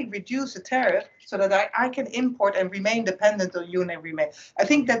should I reduce a tariff so that I can import and remain dependent on you and remain? I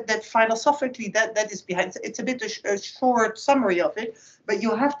think that philosophically that is behind. It's a bit a short summary of it, but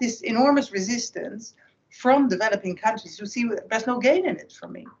you have this enormous resistance from developing countries. You see, there's no gain in it for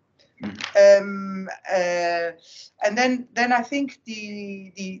me. And then I think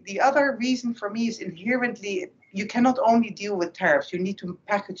the other reason for me is inherently, you cannot only deal with tariffs. You need to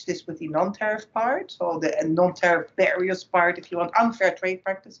package this with the non-tariff part, so the non-tariff barriers part, if you want, unfair trade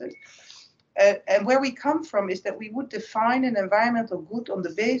practices. And where we come from is that we would define an environmental good on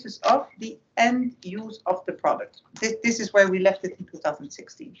the basis of the end use of the product. This is where we left it in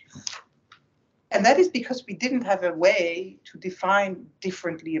 2016. And that is because we didn't have a way to define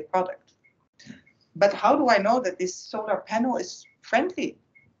differently a product. But how do I know that this solar panel is friendly?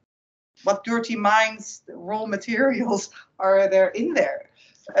 What dirty mines, raw materials are there in there?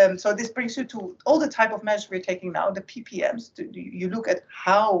 So this brings you to all the type of measures we're taking now, the PPMs. You look at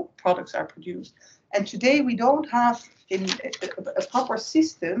how products are produced. And today we don't have a proper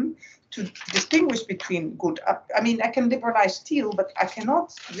system to distinguish between good. I mean, I can liberalize steel, but I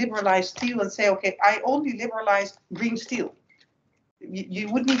cannot liberalize steel and say, okay, I only liberalize green steel. You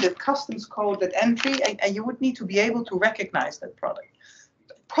would need a customs code at entry, and you would need to be able to recognize that product.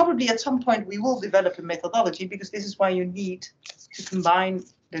 Probably at some point we will develop a methodology, because this is why you need to combine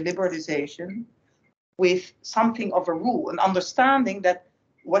the liberalization with something of a rule, an understanding that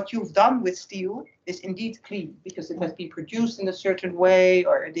what you've done with steel is indeed clean because it has been produced in a certain way,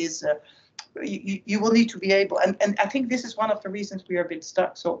 or it is, you will need to be able, and I think this is one of the reasons we are a bit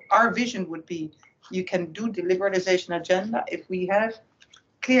stuck. So our vision would be, you can do the liberalization agenda if we have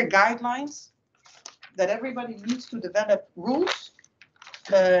clear guidelines that everybody needs to develop rules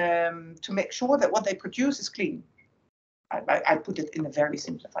to make sure that what they produce is clean. I put it in a very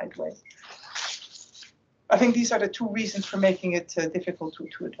simplified way. I think these are the two reasons for making it difficult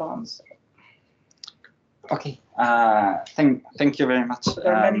to advance. Okay, thank you very much.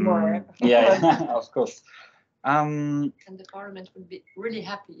 There are many more. Yeah, of course. And the Parliament would be really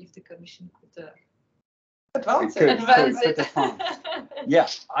happy if the Commission could advance it. Yeah,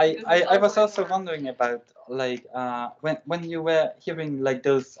 I was also wondering about, like, when you were hearing like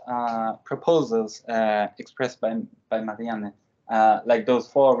those proposals expressed by Marianne, like those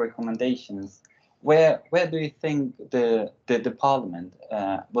 4 recommendations. Where do you think the Parliament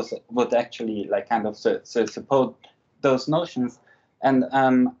would actually like kind of support those notions, and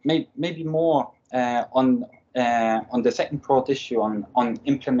maybe more on the second broad issue on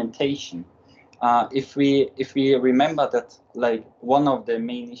implementation? If we remember that, like, one of the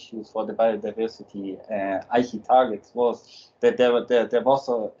main issues for the biodiversity Aichi targets was that there was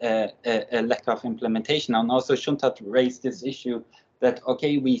a lack of implementation, and also Shunta raised this issue that,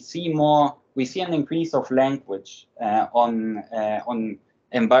 okay, we see an increase of language on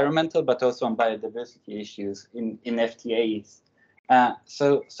environmental, but also on biodiversity issues in FTAs.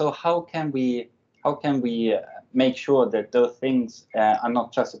 So how can we make sure that those things are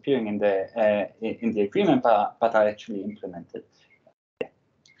not just appearing in the agreement, but are actually implemented?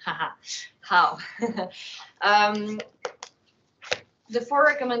 How? The 4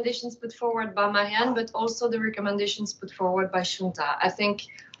 recommendations put forward by Marianne, but also the recommendations put forward by Shunta. I think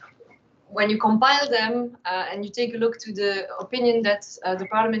when you compile them and you take a look to the opinion that the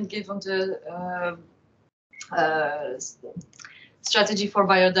Parliament gave on the strategy for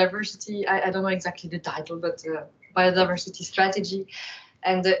biodiversity, I don't know exactly the title, but biodiversity strategy,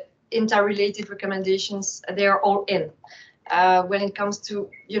 and the interrelated recommendations, they are all in. When it comes to,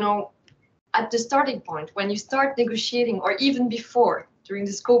 at the starting point, when you start negotiating, or even before, during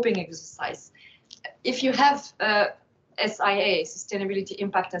the scoping exercise, if you have SIA, Sustainability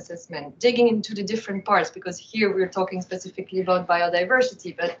Impact Assessment, digging into the different parts, because here we're talking specifically about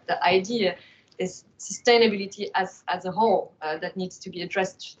biodiversity, but the idea is sustainability as a whole that needs to be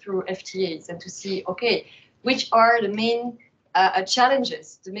addressed through FTAs, and to see, okay, which are the main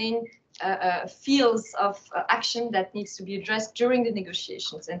challenges, the main fields of action that needs to be addressed during the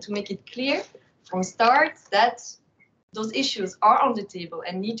negotiations, and to make it clear from start that those issues are on the table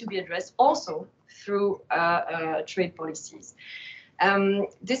and need to be addressed also through trade policies.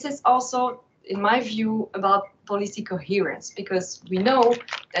 This is also, in my view, about policy coherence, because we know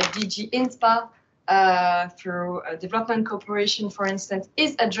that DG INSPA, through development cooperation, for instance,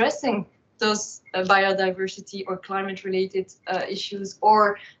 is addressing those biodiversity or climate-related issues,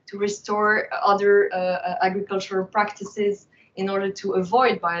 or to restore other agricultural practices in order to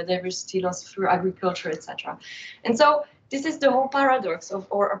avoid biodiversity loss through agriculture, etc. And so this is the whole paradox of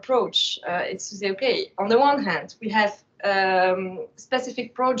our approach. It's to say, okay, on the one hand, we have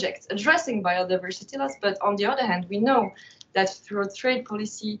specific projects addressing biodiversity loss, but on the other hand, we know that through trade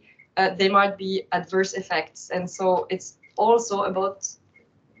policy, there might be adverse effects. And so it's also about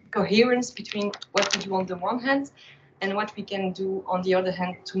coherence between what we do on the one hand and what we can do on the other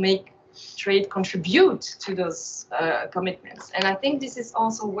hand to make trade contribute to those commitments. And I think this is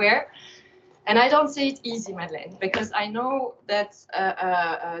also where, and I don't say it easy, Madeleine, because I know that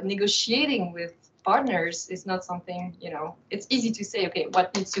negotiating with partners is not something, you know, it's easy to say, okay,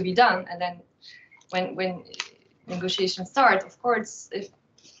 what needs to be done? And then when negotiations start, of course, if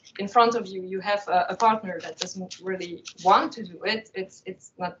in front of you, you have a partner that doesn't really want to do it,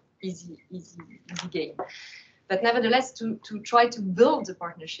 it's not easy game. But nevertheless, to try to build a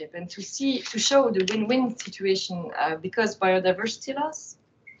partnership and to show the win-win situation, because biodiversity loss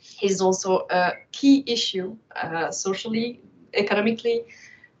is also a key issue socially, economically,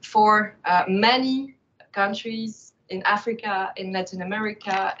 for many countries in Africa, in Latin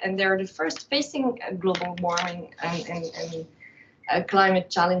America, and they're the first facing global warming and climate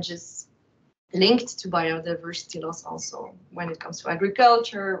challenges linked to biodiversity loss also, when it comes to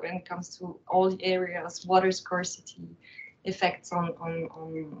agriculture, when it comes to all the areas, water scarcity, effects on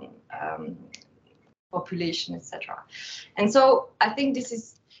population, etc. And so I think this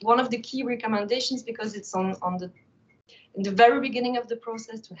is one of the key recommendations, because it's in the very beginning of the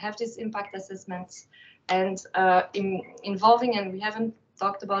process to have this impact assessments and involving, and we haven't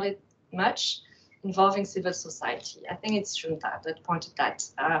talked about it much, involving civil society. I think it's Junta that pointed that.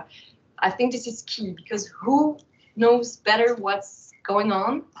 I think this is key, because who knows better what's going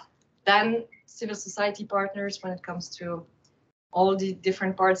on than civil society partners when it comes to all the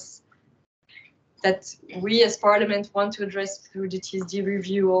different parts that we as Parliament want to address through the TSD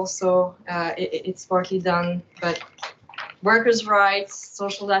review also. It's partly done, but workers' rights,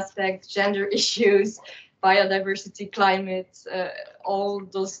 social aspects, gender issues, biodiversity, climate, all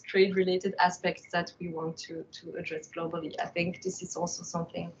those trade-related aspects that we want to address globally. I think this is also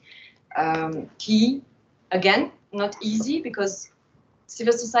something key. Again, not easy, because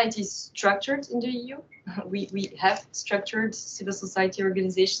civil society is structured in the EU. We have structured civil society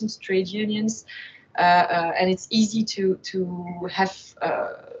organizations, trade unions, and it's easy to have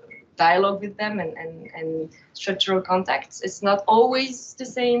dialogue with them and structural contacts. It's not always the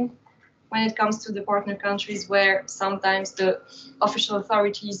same when it comes to the partner countries, where sometimes the official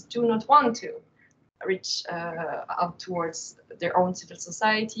authorities do not want to reach out towards their own civil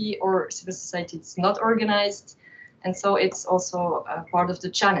society, or civil society is not organized. And so it's also part of the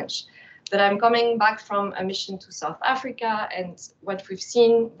challenge. But I'm coming back from a mission to South Africa, and what we've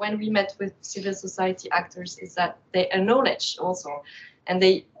seen when we met with civil society actors is that they acknowledge also, and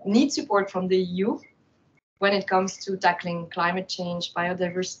they need support from the EU when it comes to tackling climate change,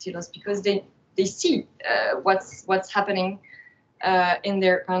 biodiversity loss, because they see what's happening in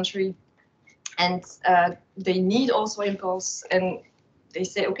their country, and they need also impulse, and they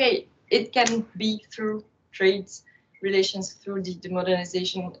say, okay, it can be through trade relations, through the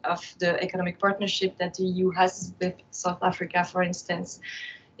modernization of the economic partnership that the EU has with South Africa, for instance,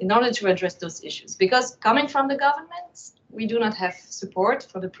 in order to address those issues. Because coming from the government, we do not have support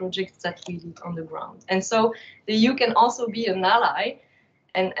for the projects that we lead on the ground. And so the EU can also be an ally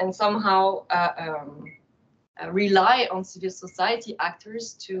and somehow rely on civil society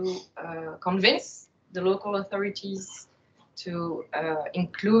actors to convince the local authorities to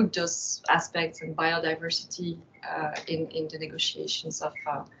include those aspects and biodiversity in the negotiations of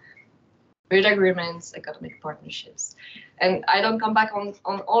trade agreements, economic partnerships. And I don't come back on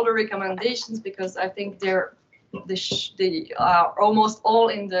all the recommendations, because I think they are almost all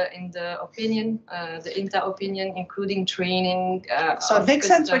in the opinion, the INTA opinion, including training. So it makes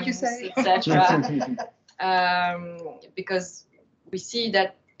sense what you say, etc. Because we see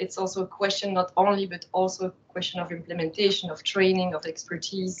that it's also a question not only, but also a question of implementation, of training, of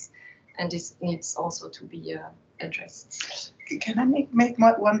expertise, and this needs also to be addressed. Can I make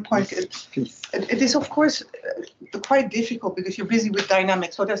one point? It is, of course, quite difficult, because you're busy with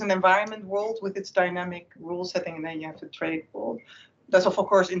dynamics. So there's an environment world with its dynamic rule setting, and then you have the trade world. There's, of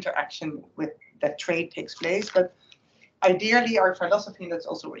course, interaction with that trade takes place, but ideally our philosophy, and that's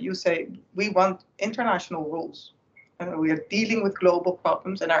also what you say, we want international rules. We are dealing with global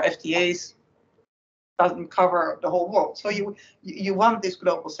problems, and our FTAs doesn't cover the whole world. So you want this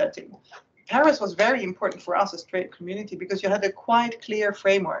global setting. Paris was very important for us as trade community, because you had a quite clear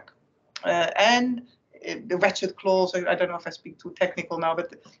framework. And the wretched clause. I don't know if I speak too technical now,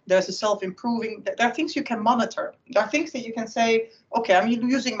 but there's a self-improving. There are things you can monitor. There are things that you can say, okay, I'm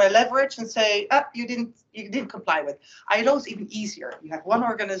using my leverage and say, you didn't comply with. ILO is even easier. You have one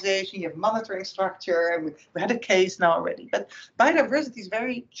organization, you have monitoring structure, and we had a case now already. But biodiversity is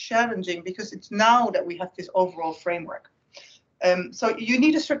very challenging because it's now that we have this overall framework. So you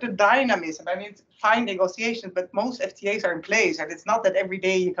need a certain dynamism. I mean, it's fine negotiations, but most FTAs are in place, and it's not that every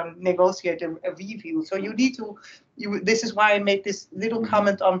day you can negotiate a review. So you need to. This is why I made this little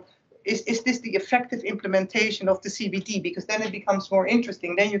comment on: is this the effective implementation of the CBD? Because then it becomes more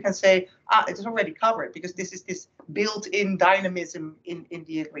interesting. Then you can say, it's already covered because this is this built-in dynamism in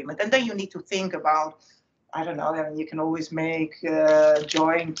the agreement. And then you need to think about, I don't know. I mean, you can always make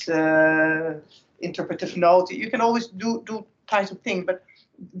joint interpretive note. You can always do types of things, but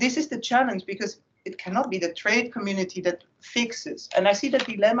this is the challenge because it cannot be the trade community that fixes. And I see that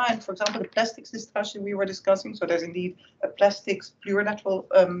dilemma in, for example, the plastics discussion we were discussing. So there's indeed a plastics plurilateral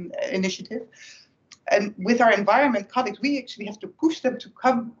initiative. And with our environment colleagues, we actually have to push them to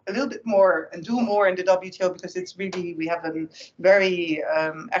come a little bit more and do more in the WTO because it's really, we have a very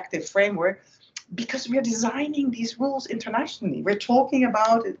active framework. Because we are designing these rules internationally. We're talking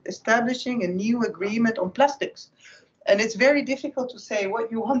about establishing a new agreement on plastics. And it's very difficult to say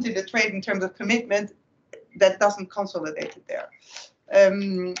what you want in the trade in terms of commitment that doesn't consolidate it there.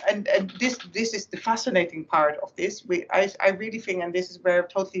 And this is the fascinating part of this. I really think, and this is where I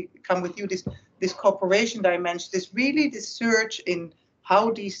totally come with you, this cooperation dimension, this search in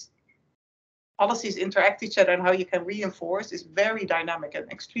how these policies interact each other and how you can reinforce is very dynamic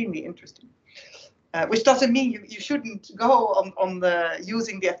and extremely interesting. Which doesn't mean you shouldn't go on the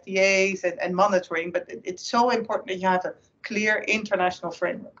using the FTAs and monitoring, but it's so important that you have a clear international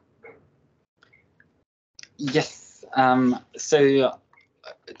framework. Yes. So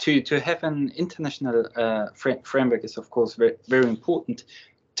to have an international framework is of course very, very important.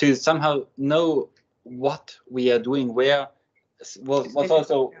 To somehow know what we are doing where was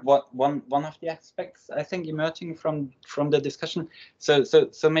also one of the aspects I think emerging from the discussion.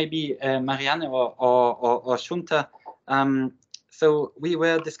 So maybe Marianne or Shunta. So we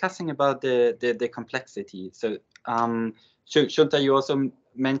were discussing about the complexity. So Shunta, you also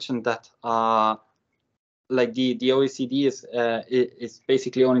mentioned that like the OECD is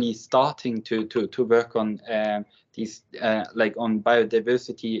basically only starting to work on these like on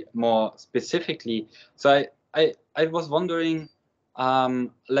biodiversity more specifically. So I was wondering,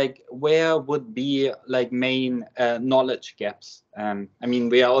 like, where would be like main knowledge gaps? I mean,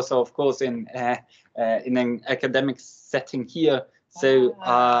 we are also, of course, in an academic setting here. So,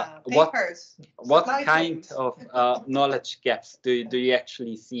 what kind of knowledge gaps do you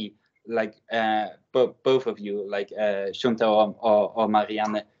actually see? Like, both of you, like Shunta or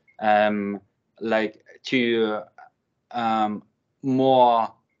Marianne, like to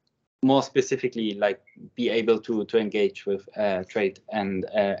more specifically, like be able to engage with trade and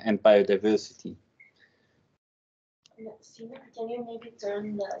biodiversity. Sina, can you maybe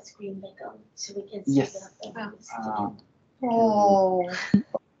turn the screen back on so we can see that?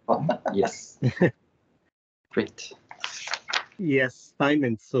 Yes. Great. Yes,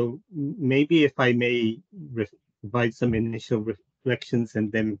 Simon. So maybe if I may provide some initial reflections,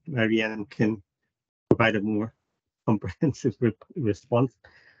 and then Marianne can provide a more comprehensive response.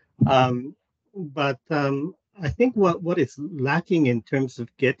 But I think what is lacking in terms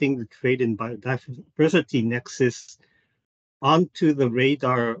of getting the trade and biodiversity nexus onto the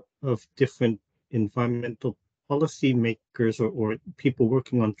radar of different environmental policy makers or people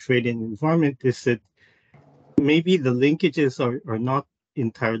working on trade and environment is that maybe the linkages are not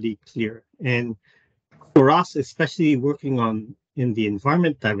entirely clear. And for us, especially working in the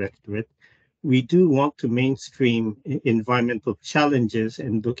Environment Directorate, we do want to mainstream environmental challenges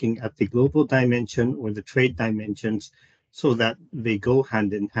and looking at the global dimension or the trade dimensions so that they go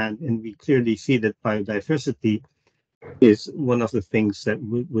hand in hand. And we clearly see that biodiversity is one of the things that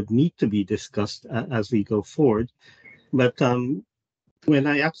would need to be discussed as we go forward. But when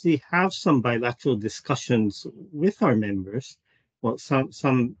I actually have some bilateral discussions with our members, well,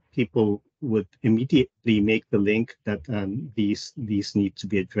 some people would immediately make the link that these need to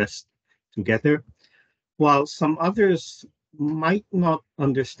be addressed together, while some others might not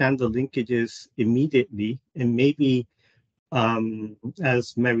understand the linkages immediately, and maybe,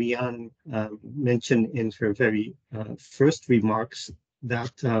 as Marianne mentioned in her very first remarks,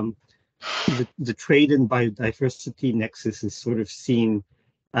 that the trade and biodiversity nexus is sort of seen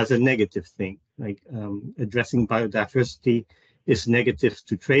as a negative thing, like addressing biodiversity is negative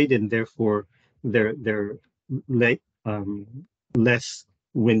to trade, and therefore they're less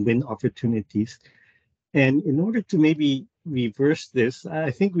win-win opportunities. And in order to maybe reverse this,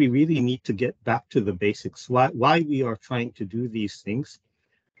 I think we really need to get back to the basics, why we are trying to do these things.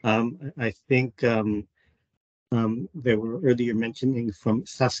 I think there were earlier mentioning from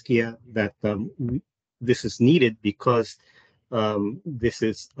Saskia that this is needed because this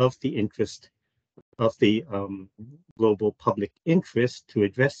is of the interest of the global public interest to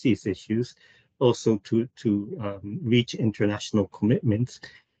address these issues, also to reach international commitments.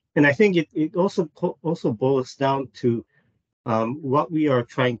 And I think it also boils down to what we are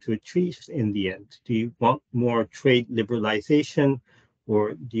trying to achieve in the end. Do you want more trade liberalization,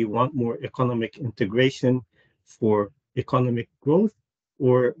 or do you want more economic integration for economic growth,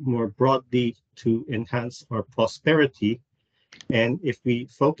 or more broadly to enhance our prosperity? And if we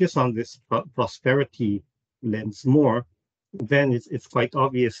focus on this prosperity lens more, then it's quite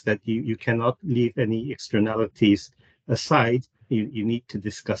obvious that you cannot leave any externalities aside. You need to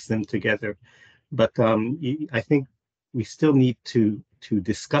discuss them together. But I think we still need to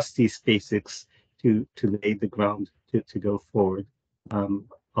discuss these basics to lay the ground to go forward.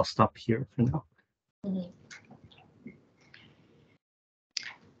 I'll stop here for now. Mm-hmm.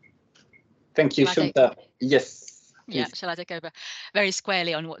 Thank you, Shunta. Yes. Please. Yeah, shall I take over very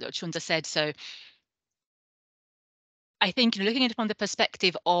squarely on what Shunta said? So I think looking at it from the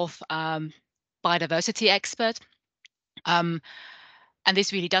perspective of biodiversity expert, and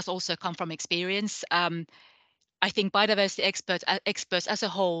this really does also come from experience, I think biodiversity experts as a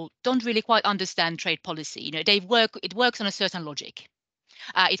whole don't really quite understand trade policy. You know, it works on a certain logic.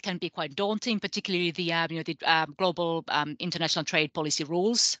 It can be quite daunting, particularly the global international trade policy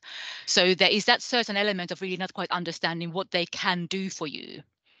rules. So there is that certain element of really not quite understanding what they can do for you.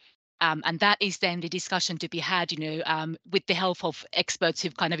 And that is then the discussion to be had, with the help of experts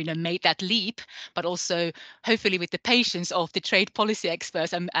who've kind of, made that leap, but also hopefully with the patience of the trade policy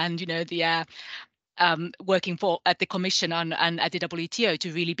experts and the working at the Commission and at the WTO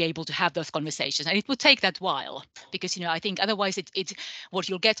to really be able to have those conversations. And it will take that while, because I think otherwise what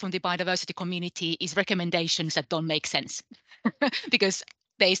you'll get from the biodiversity community is recommendations that don't make sense because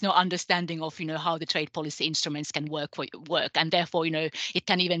there is no understanding of how the trade policy instruments can work, and therefore it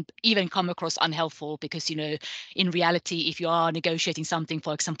can even come across unhelpful because in reality, if you are negotiating something,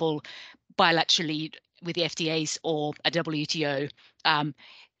 for example, bilaterally with the FTAs or at WTO,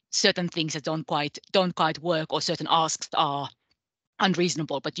 certain things that don't quite work, or certain asks are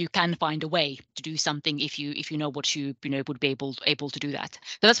unreasonable, but you can find a way to do something if you know what you would be able to do that.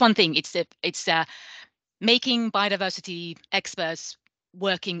 So that's one thing. It's making biodiversity experts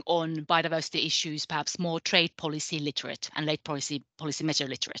working on biodiversity issues perhaps more trade policy literate and late policy measure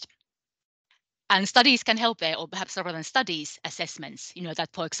literate. And studies can help there, or perhaps rather than studies, assessments, that,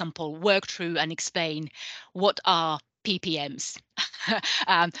 for example, work through and explain what are PPMs,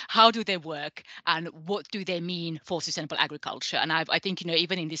 how do they work, and what do they mean for sustainable agriculture. And I think,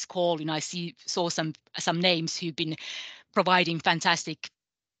 even in this call, I saw some names who've been providing fantastic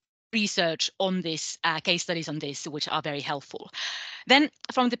research on this, case studies on this, which are very helpful. Then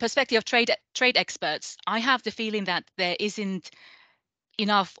from the perspective of trade experts, I have the feeling that there isn't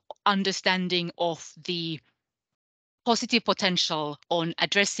enough understanding of the positive potential on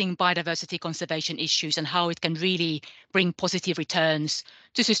addressing biodiversity conservation issues and how it can really bring positive returns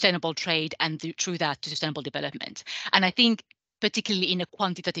to sustainable trade and through that to sustainable development. And I think particularly in a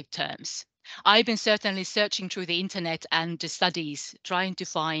quantitative terms. I've been certainly searching through the internet and the studies, trying to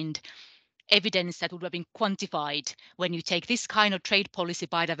find evidence that would have been quantified when you take this kind of trade policy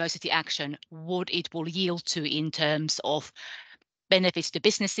biodiversity action, what it will yield to in terms of benefits to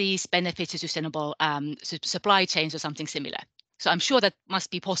businesses, benefits to sustainable supply chains, or something similar. So I'm sure that must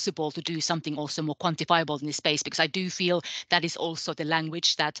be possible to do something also more quantifiable in this space, because I do feel that is also the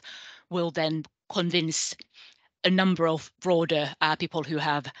language that will then convince a number of broader people who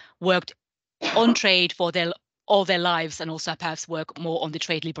have worked on trade for all their lives, and also perhaps work more on the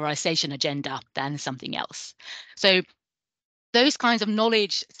trade liberalization agenda than something else. So those kinds of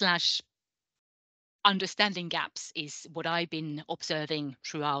knowledge / understanding gaps is what I've been observing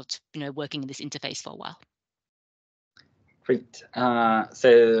throughout, working in this interface for a while. Great.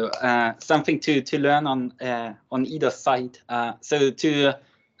 So something to learn on either side. So to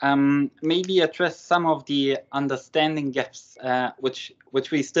maybe address some of the understanding gaps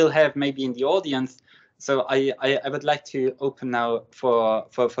which we still have maybe in the audience. So I would like to open now for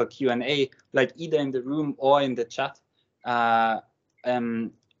Q&A, like either in the room or in the chat.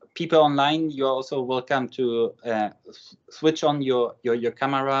 People online, you're also welcome to switch on your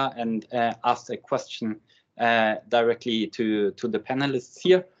camera and ask a question directly to the panelists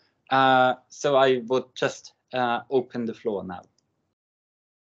here. So I would just open the floor now.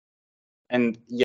 And